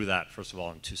see through that, first of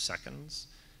all, in 2 seconds,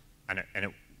 and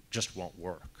it just won't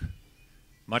work.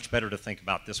 Much better to think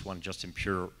about this one just in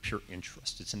pure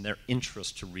interest. It's in their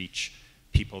interest to reach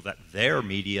people that their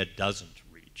media doesn't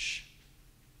reach.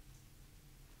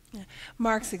 Yeah.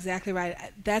 Mark's exactly right.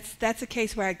 That's a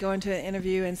case where I go into an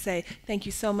interview and say, thank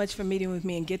you so much for meeting with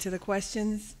me, and get to the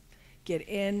questions, get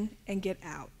in and get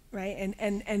out, right?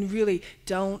 And really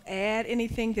don't add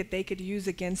anything that they could use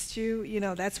against you.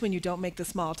 That's when you don't make the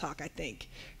small talk, I think,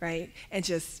 right? And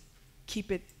just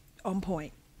keep it on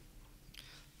point.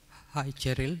 Hi,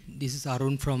 Cheryl. This is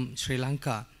Arun from Sri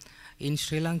Lanka. In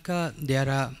Sri Lanka, there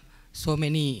are so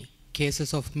many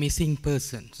cases of missing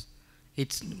persons.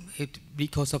 It's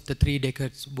because of the 3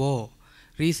 decades war.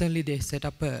 Recently, they set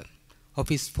up an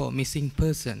office for missing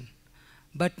person.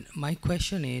 But my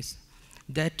question is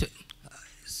that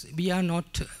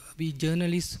we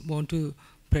journalists want to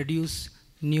produce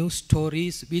news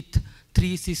stories with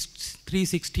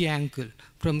 360 angle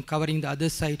from covering the other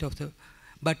side of the.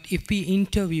 But if we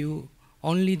interview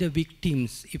only the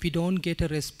victims, if we don't get a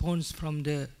response from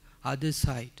the other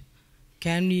side,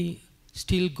 can we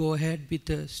still go ahead with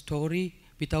the story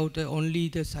without only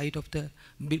the side of the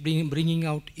bringing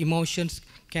out emotions?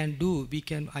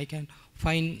 I can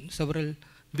find several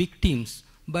victims,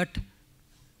 but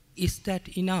is that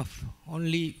enough?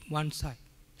 Only one side?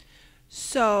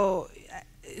 So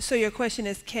your question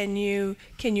is, can you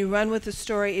run with the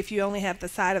story if you only have the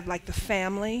side of the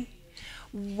family?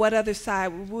 What other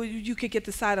side? Well, you could get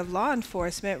the side of law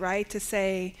enforcement, right? To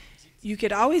say you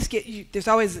could always get there's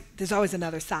always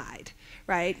another side,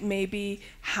 right? Maybe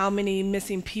how many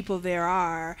missing people there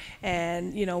are,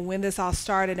 and when this all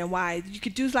started and why. You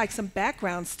could do some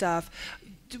background stuff.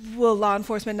 Will law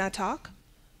enforcement not talk?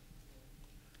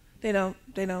 They don't.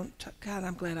 God,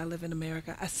 I'm glad I live in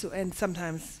America. And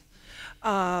sometimes,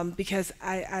 because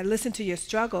I listen to your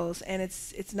struggles, and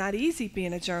it's not easy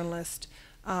being a journalist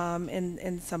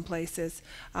in some places.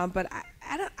 But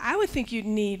I would think you'd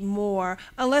need more,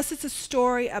 unless it's a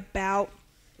story about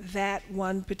that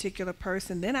one particular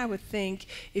person. Then I would think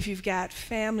if you've got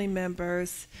family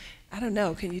members, I don't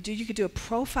know. You could do a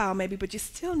profile maybe, but you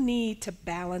still need to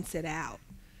balance it out.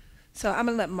 So I'm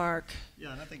gonna let Mark.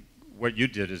 Yeah, and I think what you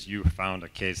did is you found a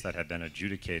case that had been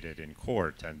adjudicated in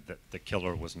court, and that the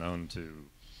killer was known to,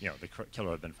 the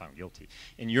killer had been found guilty.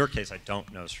 In your case, I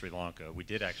don't know Sri Lanka. We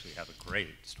did actually have a great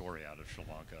story out of Sri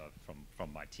Lanka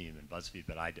from my team in BuzzFeed,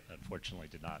 but I unfortunately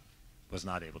was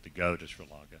not able to go to Sri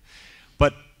Lanka.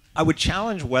 But I would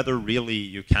challenge whether really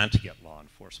you can't get law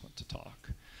enforcement to talk.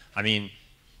 I mean,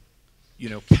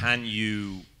 can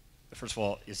you, first of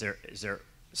all, is there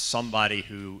somebody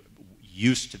who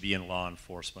used to be in law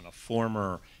enforcement, a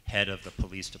former head of the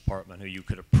police department who you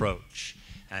could approach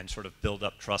and sort of build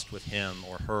up trust with him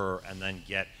or her, and then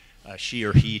get she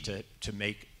or he to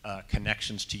make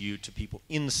connections to you, to people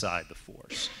inside the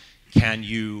force? Can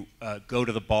you go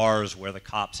to the bars where the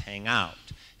cops hang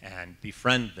out and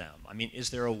befriend them? I mean, is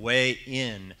there a way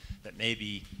in that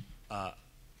maybe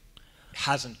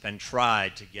hasn't been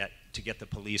tried to get the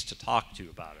police to talk to you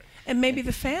about it? And maybe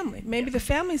the family. Maybe the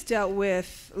family's dealt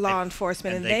with law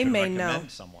enforcement, and they may know.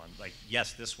 Someone, like,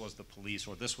 yes, this was the police,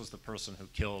 or this was the person who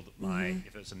killed my,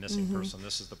 if it's a missing person,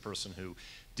 this is the person who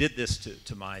did this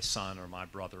to my son or my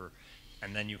brother.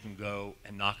 And then you can go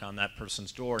and knock on that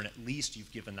person's door, and at least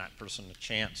you've given that person a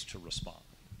chance to respond.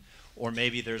 Or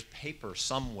maybe there's paper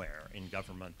somewhere in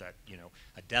government that,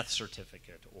 a death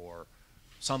certificate or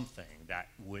something that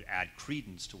would add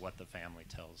credence to what the family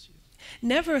tells you.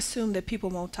 Never assume that people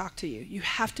won't talk to you. You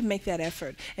have to make that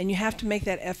effort, and you have to make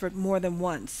that effort more than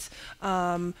once.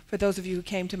 For those of you who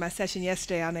came to my session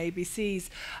yesterday on ABC's,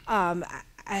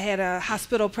 I had a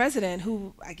hospital president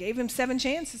who I gave him 7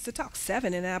 chances to talk,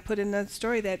 7, and I put in the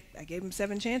story that I gave him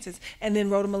 7 chances, and then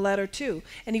wrote him a letter too.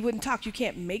 And he wouldn't talk. You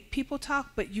can't make people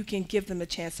talk, but you can give them a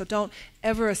chance. So don't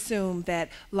ever assume that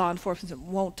law enforcement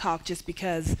won't talk just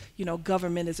because,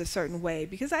 government is a certain way,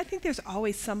 because I think there's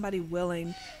always somebody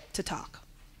willing to talk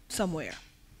somewhere.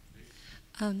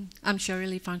 I'm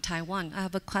Cheryl from Taiwan. I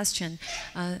have a question.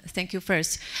 Thank you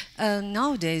first.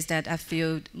 Nowadays, that I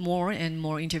feel more and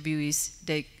more interviewees,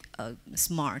 they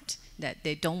smart, that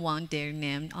they don't want their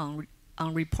name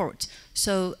on report.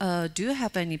 So do you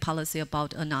have any policy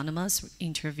about anonymous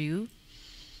interview?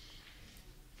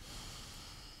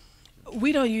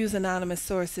 We don't use anonymous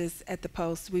sources at the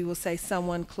Post. We will say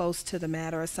someone close to the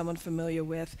matter or someone familiar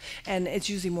with, and it's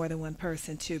usually more than one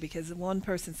person too, because one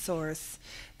person's source,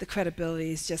 the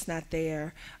credibility is just not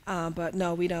there. But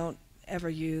no, we don't ever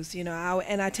use. And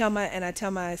I tell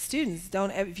my students,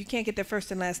 don't ever, if you can't get their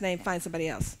first and last name, find somebody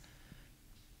else.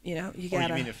 You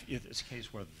gotta. Or you mean if it's a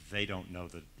case where they don't know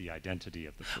the identity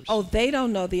of the person? Oh, they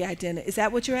don't know the identity. Is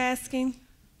that what you're asking?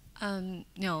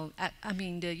 No, I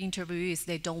mean the interviewees,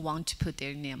 they don't want to put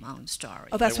their name on the story.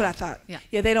 Oh, that's what I thought.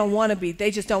 Yeah, they don't want to be. They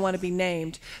just don't want to be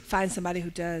named. Find somebody who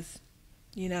does.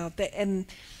 I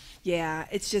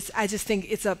just think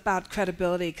it's about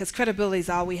credibility, because credibility is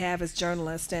all we have as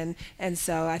journalists, and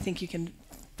so I think you can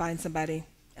find somebody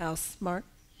else. Mark?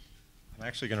 I'm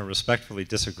actually going to respectfully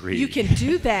disagree. You can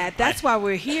do that. That's why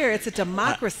we're here. It's a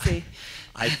democracy.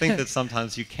 I think that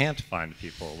sometimes you can't find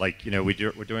people. Like,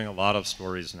 we're doing a lot of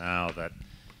stories now that,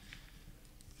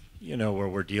 where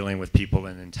we're dealing with people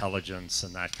in intelligence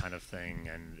and that kind of thing,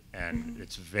 and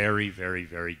it's very, very,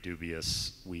 very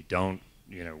dubious. We don't,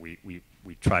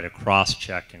 we try to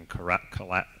cross-check and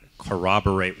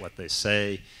corroborate what they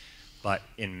say, but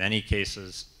in many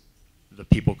cases, the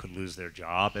people could lose their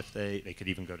job if they could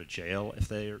even go to jail if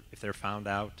they're found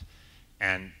out,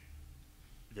 and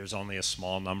there's only a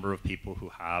small number of people who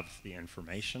have the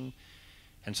information.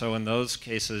 And so in those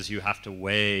cases, you have to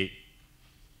weigh,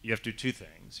 you have to do 2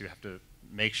 things. You have to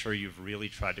make sure you've really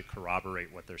tried to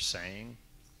corroborate what they're saying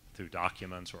through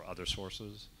documents or other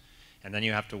sources. And then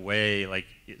you have to weigh, like,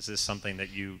 is this something that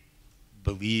you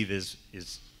believe is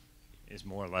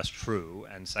more or less true?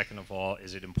 And second of all,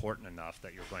 is it important enough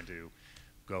that you're going to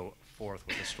go forth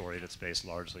with a story that's based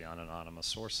largely on anonymous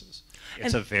sources?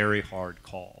 It's a very hard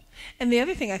call. And the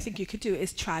other thing I think you could do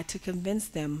is try to convince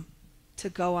them to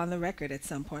go on the record at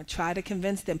some point. Try to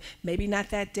convince them, maybe not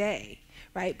that day,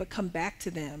 right? But come back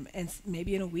to them, and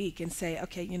maybe in a week, and say,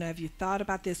 okay, have you thought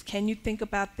about this? Can you think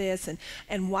about this?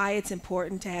 And why it's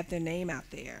important to have their name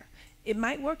out there. It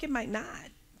might work, it might not,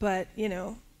 but you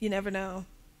never know.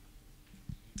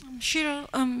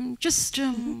 Cheryl, just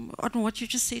on what you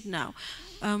just said now,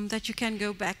 that you can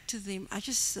go back to them. I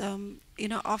just,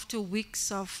 after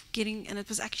weeks of getting, and it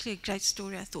was actually a great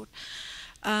story, I thought.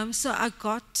 So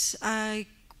I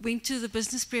went to the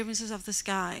business premises of this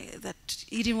guy that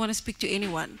he didn't want to speak to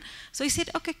anyone. So he said,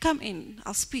 okay, come in,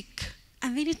 I'll speak.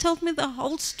 And then he told me the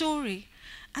whole story.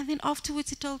 And then afterwards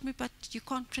he told me, but you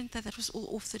can't print that, that was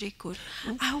all off the record.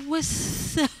 I was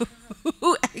so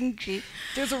angry.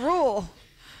 There's a rule.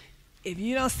 if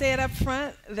you don't say it up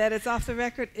front that it's off the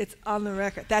record, it's on the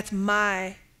record. That's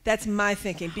my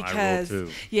thinking, because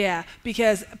yeah,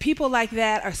 because people like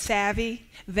that are savvy.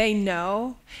 They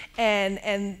know,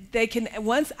 and they can,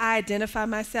 once I identify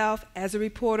myself as a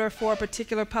reporter for a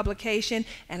particular publication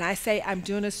and I say I'm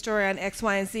doing a story on X,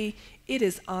 Y, and Z, it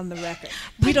is on the record.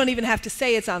 We don't even have to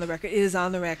say it's on the record. It is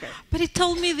on the record. But it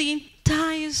told me the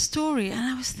entire story, and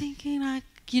I was thinking, like,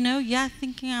 you know, yeah,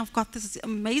 thinking I've got this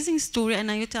amazing story, and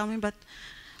now you tell me, but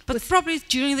probably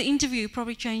during the interview, he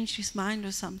probably changed his mind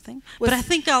or something. But I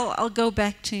think I'll go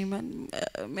back to him and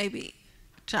maybe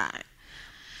try.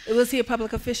 Was he a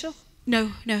public official?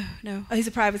 No. Oh, he's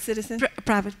a private citizen?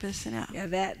 Private person, yeah.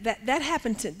 Yeah, that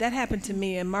happened to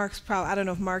me, and Mark's probably, I don't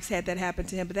know if Mark's had that happen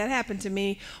to him, but that happened to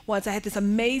me once. I had this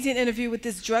amazing interview with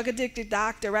this drug-addicted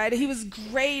doctor, right? He was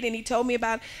great, and he told me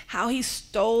about how he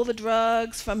stole the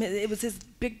drugs from it was his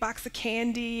big box of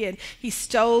candy, and he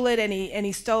stole it, and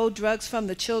he stole drugs from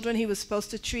the children he was supposed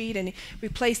to treat, and he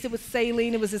replaced it with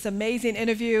saline. It was this amazing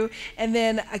interview, and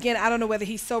then again, I don't know whether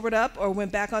he sobered up or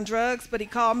went back on drugs, but he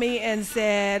called me and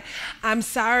said, I'm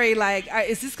sorry, like,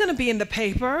 is this gonna be in the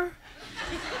paper?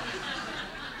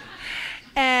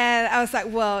 And I was like,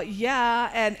 well,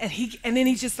 yeah, and then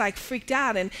he just like freaked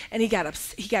out, and he got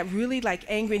really like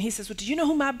angry, and he says, well, do you know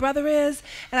who my brother is?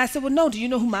 And I said, well, no, do you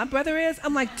know who my brother is?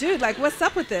 I'm like, dude, like, what's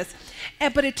up with this?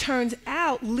 But it turns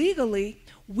out legally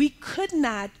we could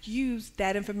not use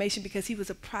that information because he was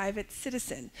a private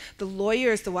citizen. The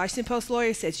lawyers, the Washington Post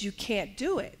lawyer says you can't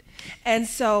do it. And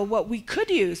so what we could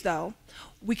use, though,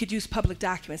 we could use public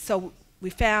documents. So we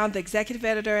found the executive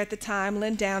editor at the time,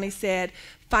 Lynn Downey, said,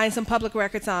 find some public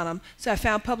records on him. So I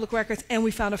found public records, and we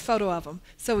found a photo of him.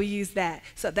 So we used that.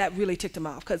 So that really ticked him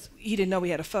off, because he didn't know we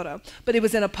had a photo. But it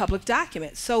was in a public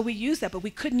document. So we used that, but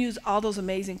we couldn't use all those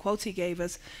amazing quotes he gave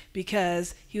us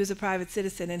because he was a private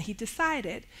citizen, and he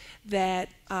decided that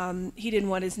he didn't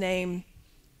want his name,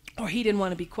 or he didn't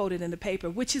want to be quoted in the paper,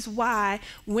 which is why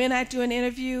when I do an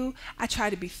interview, I try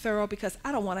to be thorough, because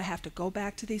I don't want to have to go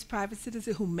back to these private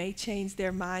citizens who may change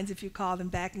their minds if you call them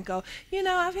back and go, you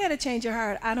know, I've had a change of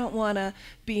heart. I don't want to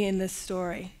be in this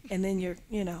story. And then you're,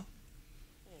 you know,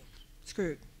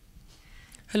 screwed.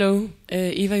 Hello,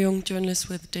 Eva Jung, journalist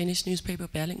with Danish newspaper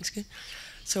Berlingske.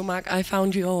 So Mark, I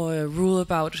found your rule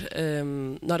about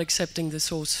not accepting the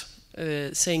source,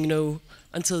 saying no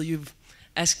until you've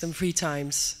asked them 3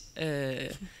 times.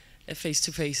 Face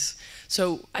to face.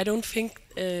 So I don't think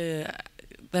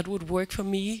that would work for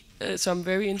me. So I'm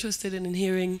very interested in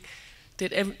hearing,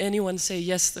 did anyone say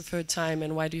yes the 3rd time,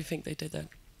 and why do you think they did that?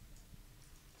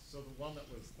 So the one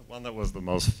that was the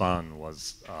most fun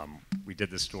was we did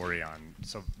this story on,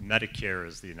 so Medicare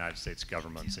is the United States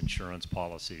government's insurance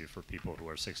policy for people who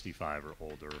are 65 or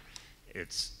older.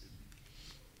 It's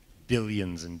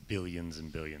billions and billions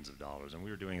and billions of dollars, and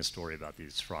we were doing a story about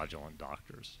these fraudulent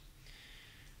doctors.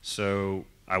 So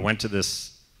I went to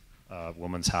this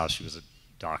woman's house. She was a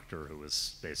doctor who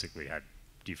was basically had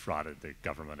defrauded the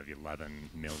government of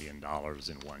 $11 million in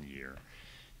 1 year.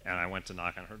 And I went to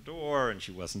knock on her door, and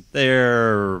she wasn't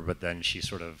there, but then she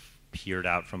sort of peered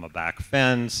out from a back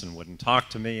fence and wouldn't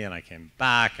talk to me, and I came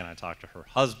back, and I talked to her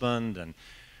husband, and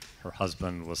her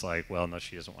husband was like, well, no,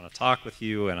 she doesn't want to talk with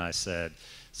you, and I said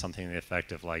something to the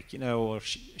effect of like, you know,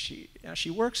 she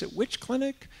works at which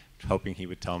clinic? Hoping he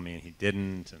would tell me, and he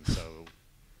didn't, and so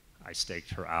I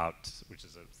staked her out, which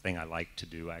is a thing I like to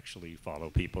do, actually, follow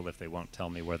people if they won't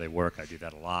tell me where they work. I do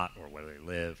that a lot, or where they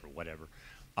live, or whatever,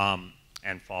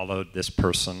 and followed this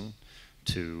person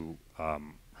to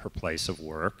her place of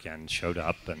work, and showed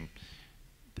up and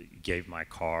gave my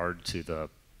card to the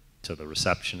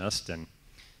receptionist,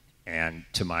 and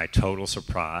to my total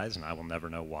surprise, and I will never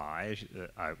know why,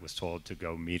 I was told to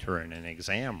go meet her in an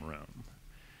exam room.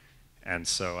 And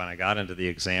so when I got into the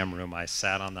exam room, I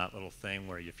sat on that little thing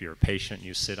where if you're a patient,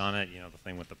 you sit on it, you know, the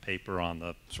thing with the paper on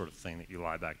the sort of thing that you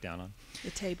lie back down on.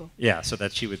 The table. Yeah, so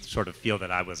that she would sort of feel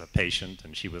that I was a patient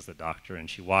and she was the doctor. And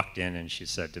she walked in and she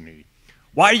said to me,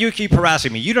 why do you keep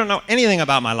harassing me? You don't know anything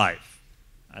about my life.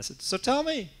 I said, so tell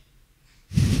me.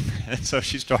 And so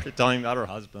she started telling me about her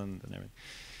husband and everything.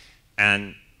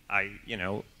 And I, you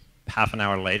know, half an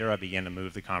hour later, I began to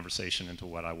move the conversation into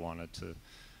what I wanted to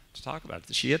talk about.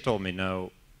 She had told me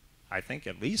no, I think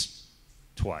at least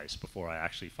twice before I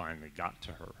actually finally got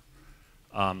to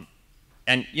her.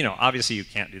 And you know, obviously you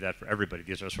can't do that for everybody.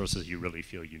 These are sources you really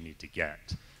feel you need to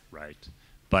get, right?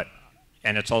 But,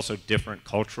 and it's also different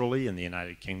culturally. In the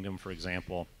United Kingdom, for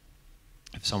example,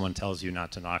 if someone tells you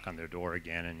not to knock on their door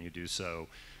again and you do so,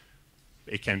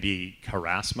 it can be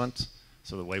harassment.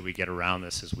 So the way we get around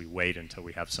this is we wait until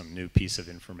we have some new piece of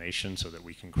information so that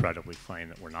we can credibly claim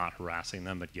that we're not harassing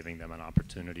them, but giving them an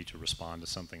opportunity to respond to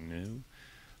something new.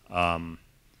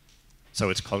 So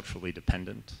it's culturally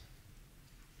dependent.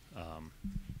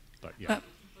 But yeah.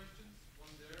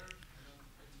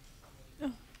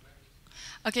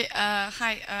 Okay,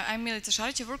 hi, I'm Milica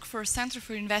Šarić. I work for Center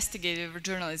for Investigative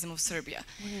Journalism of Serbia.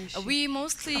 We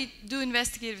mostly do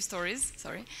investigative stories,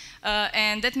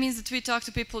 and that means that we talk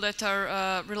to people that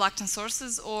are reluctant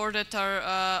sources or that are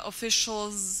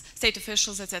officials, state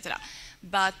officials, etc.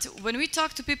 But when we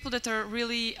talk to people that are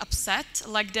really upset,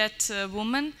 like that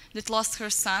woman that lost her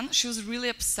son, she was really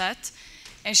upset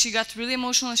and she got really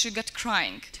emotional and she got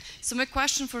crying. So my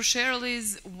question for Cheryl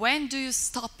is, when do you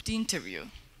stop the interview?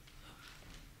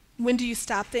 When do you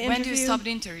stop the interview? When do you stop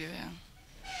the interview? Yeah.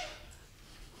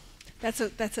 That's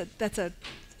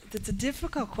a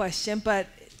difficult question, but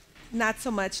not so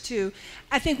much too.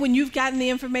 I think when you've gotten the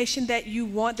information that you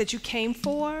want, that you came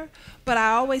for, but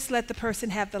I always let the person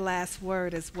have the last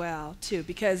word as well too,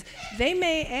 because they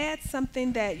may add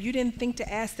something that you didn't think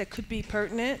to ask that could be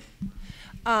pertinent.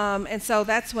 And so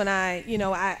that's when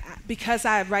because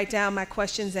I write down my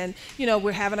questions and,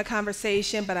 we're having a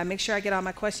conversation, but I make sure I get all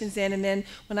my questions in. And then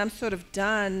when I'm sort of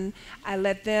done, I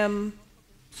let them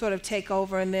sort of take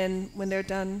over. And then when they're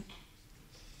done,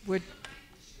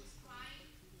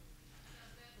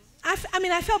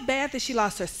 I felt bad that she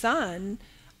lost her son.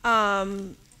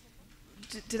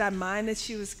 Did I mind that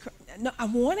she was no, I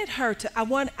wanted her to, I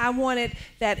wanted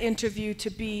that interview to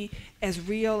be as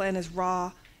real and as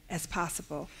raw as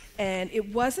possible. And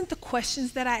it wasn't the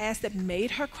questions that I asked that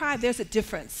made her cry. There's a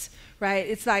difference, right?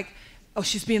 It's like, oh,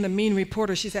 she's being the mean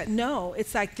reporter. She said, no,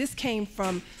 it's like this came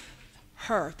from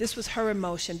her. This was her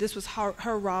emotion. This was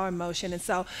her raw emotion. And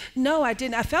so, no, I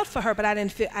didn't. I felt for her, but I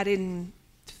didn't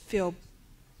feel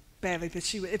badly that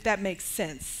she would, if that makes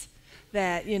sense.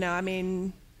 That,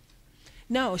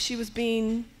 no, she was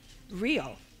being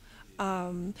real.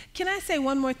 Can I say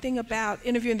one more thing about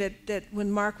interviewing that when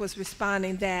Mark was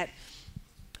responding, that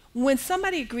when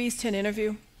somebody agrees to an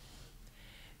interview,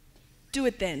 do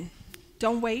it then.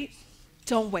 Don't wait.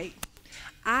 Don't wait.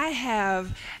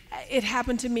 It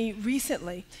happened to me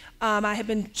recently. I have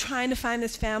been trying to find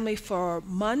this family for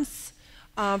months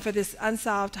for this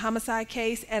unsolved homicide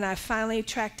case, and I finally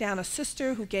tracked down a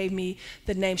sister who gave me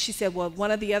the name. She said, well,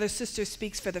 one of the other sisters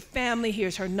speaks for the family.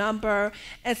 Here's her number.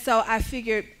 And so I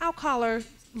figured I'll call her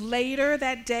later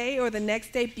that day or the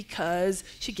next day because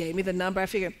she gave me the number. I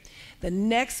figured the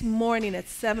next morning at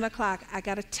 7 o'clock, I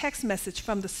got a text message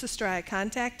from the sister I had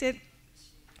contacted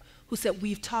who said,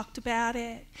 we've talked about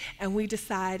it, and we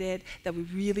decided that we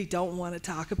really don't want to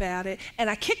talk about it. And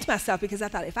I kicked myself because I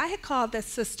thought if I had called that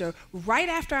sister right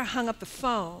after I hung up the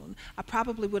phone, I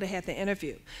probably would have had the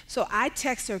interview. So I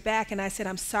texted her back and I said,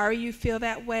 I'm sorry you feel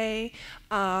that way.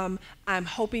 I'm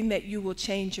hoping that you will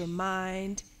change your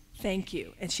mind. Thank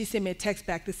you. And she sent me a text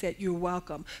back that said, you're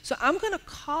welcome. So I'm going to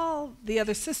call the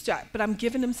other sister, but I'm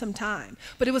giving them some time.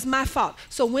 But it was my fault.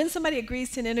 So when somebody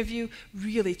agrees to an interview,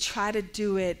 really try to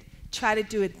do it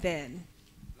then.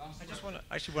 I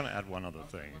actually want to add one other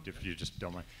thing, if you just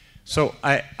don't mind. So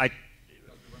a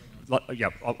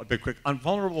bit quick. On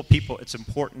vulnerable people, it's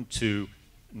important to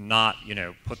not,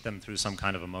 put them through some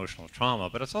kind of emotional trauma,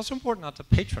 but it's also important not to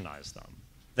patronize them.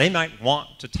 They might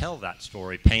want to tell that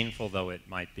story, painful though it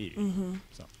might be. Mm-hmm.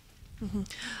 So. Mm-hmm.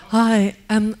 Hi,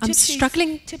 I'm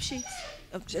struggling. Tip sheets.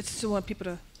 I just want people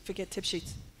to forget tip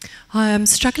sheets. Hi, I'm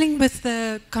struggling with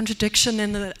the contradiction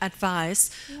in the advice,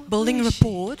 building a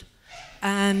rapport,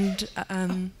 and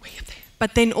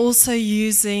but then also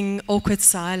using awkward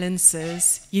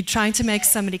silences. You're trying to make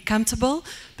somebody comfortable,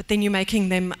 but then you're making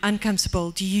them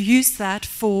uncomfortable. Do you use that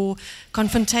for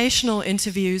confrontational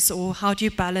interviews, or how do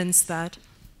you balance that?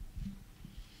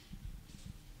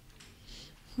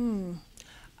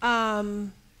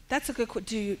 That's a good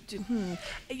question.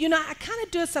 I kind of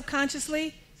do it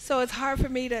subconsciously. So it's hard for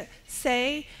me to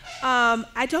say.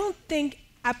 I don't think,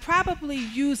 I probably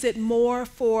use it more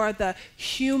for the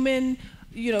human,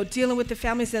 dealing with the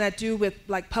families than I do with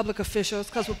like public officials.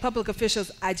 Because with public officials,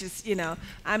 I just,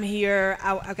 I'm here,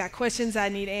 I've got questions I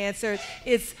need answered.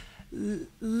 It's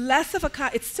less of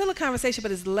it's still a conversation,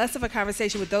 but it's less of a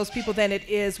conversation with those people than it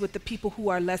is with the people who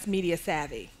are less media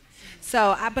savvy.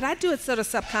 So, but I do it sort of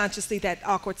subconsciously, that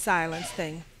awkward silence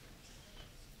thing.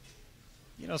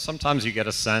 Sometimes you get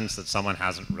a sense that someone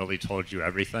hasn't really told you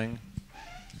everything,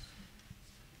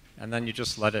 and then you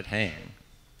just let it hang,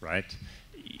 right?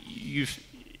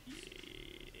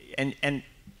 And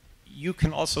you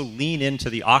can also lean into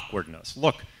the awkwardness.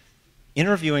 Look,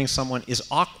 interviewing someone is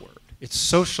awkward. It's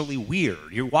socially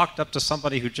weird. You walked up to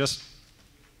somebody who just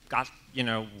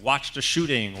watched a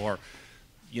shooting or,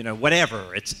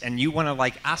 whatever. And you want to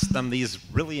like ask them these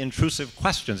really intrusive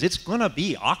questions. It's going to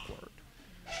be awkward.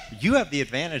 You have the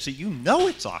advantage that you know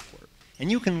it's awkward.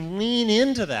 And you can lean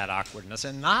into that awkwardness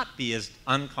and not be as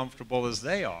uncomfortable as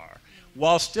they are,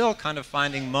 while still kind of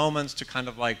finding moments to kind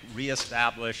of like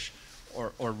reestablish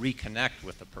or reconnect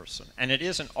with the person. And it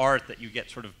is an art that you get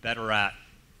sort of better at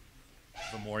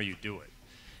the more you do it.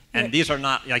 And these are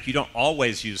not, like, you don't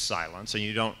always use silence, and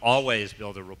you don't always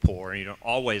build a rapport, and you don't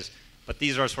always, but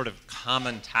these are sort of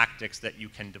common tactics that you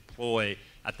can deploy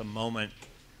at the moment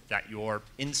that your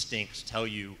instincts tell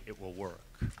you it will work.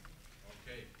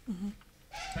 Okay.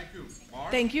 Thank you,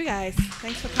 Mark. Thank you, guys.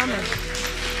 Thanks for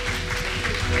coming.